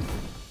think?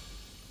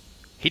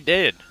 He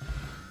did.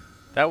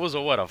 That was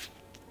a, what, a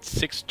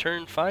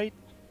 6-turn fight?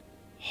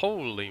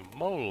 Holy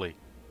moly.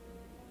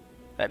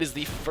 That is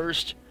the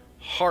first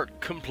heart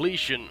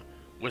completion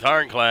with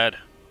Ironclad.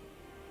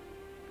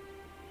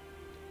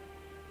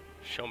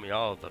 Show me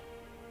all of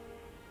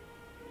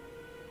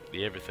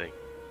the everything.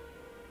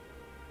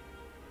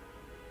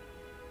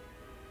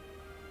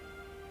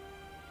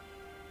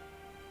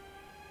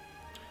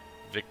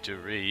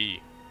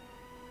 Victory.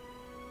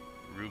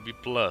 Ruby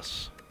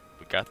Plus.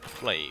 We got the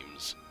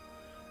flames.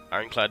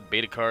 Ironclad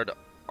beta card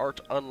art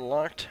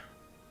unlocked.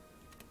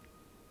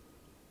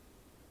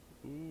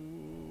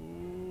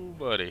 Ooh,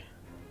 buddy.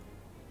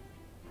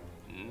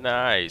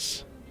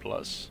 Nice.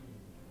 Plus.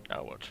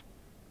 Now what?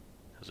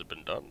 Has it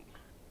been done?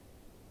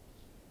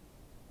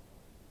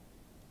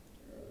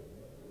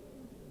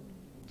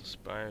 The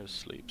Spire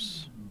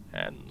sleeps,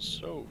 and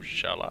so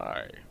shall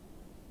I.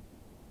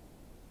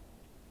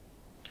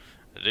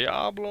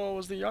 Diablo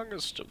was the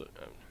youngest of the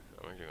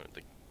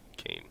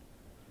Kane.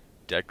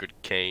 Deckard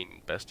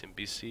Kane, best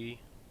NPC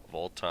of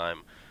all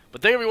time.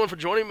 But thank everyone for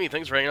joining me.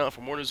 Thanks for hanging out. For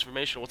more news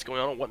information on what's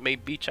going on and what may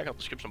be, check out the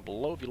description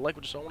below. If you like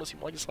what you saw, want to see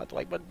more, slap the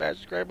like button, bash,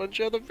 subscribe button,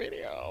 share the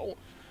video.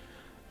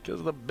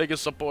 Because the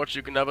biggest support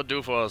you can ever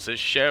do for us is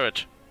share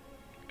it.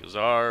 Because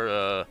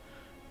our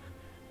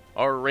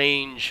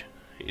range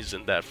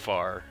isn't that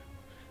far.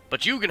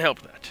 But you can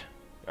help that.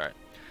 Alright.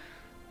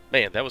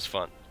 Man, that was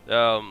fun.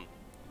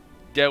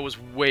 That was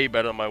way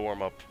better than my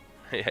warm-up.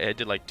 I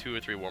did like 2 or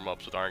 3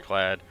 warm-ups with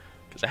Ironclad.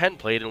 Because I hadn't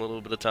played in a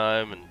little bit of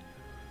time. And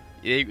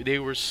they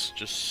were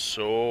just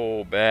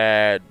so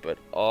bad. But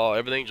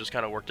everything just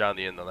kind of worked out in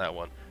the end on that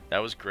one. That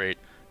was great.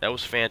 That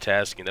was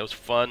fantastic. And that was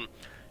fun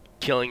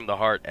killing the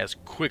heart as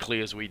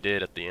quickly as we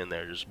did at the end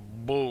there. Just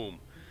boom.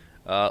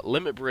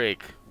 Limit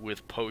break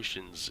with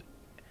potions.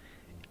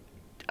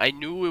 I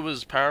knew it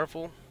was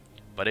powerful,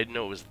 but I didn't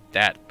know it was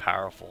that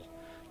powerful.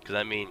 Because,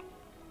 I mean,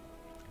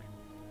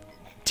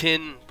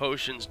 10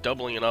 potions,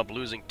 doubling it up,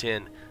 losing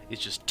 10, is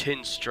just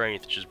 10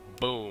 strength, just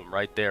boom,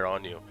 right there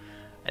on you.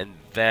 And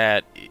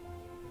that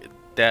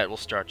will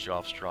start you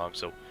off strong.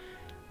 So,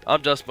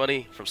 I'm Dust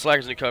Bunny from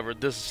Slackers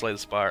Uncovered. This is Slay the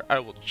Spire. I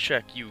will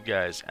check you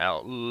guys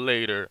out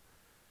later.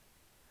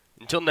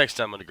 Until next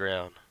time,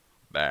 underground.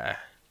 Bye.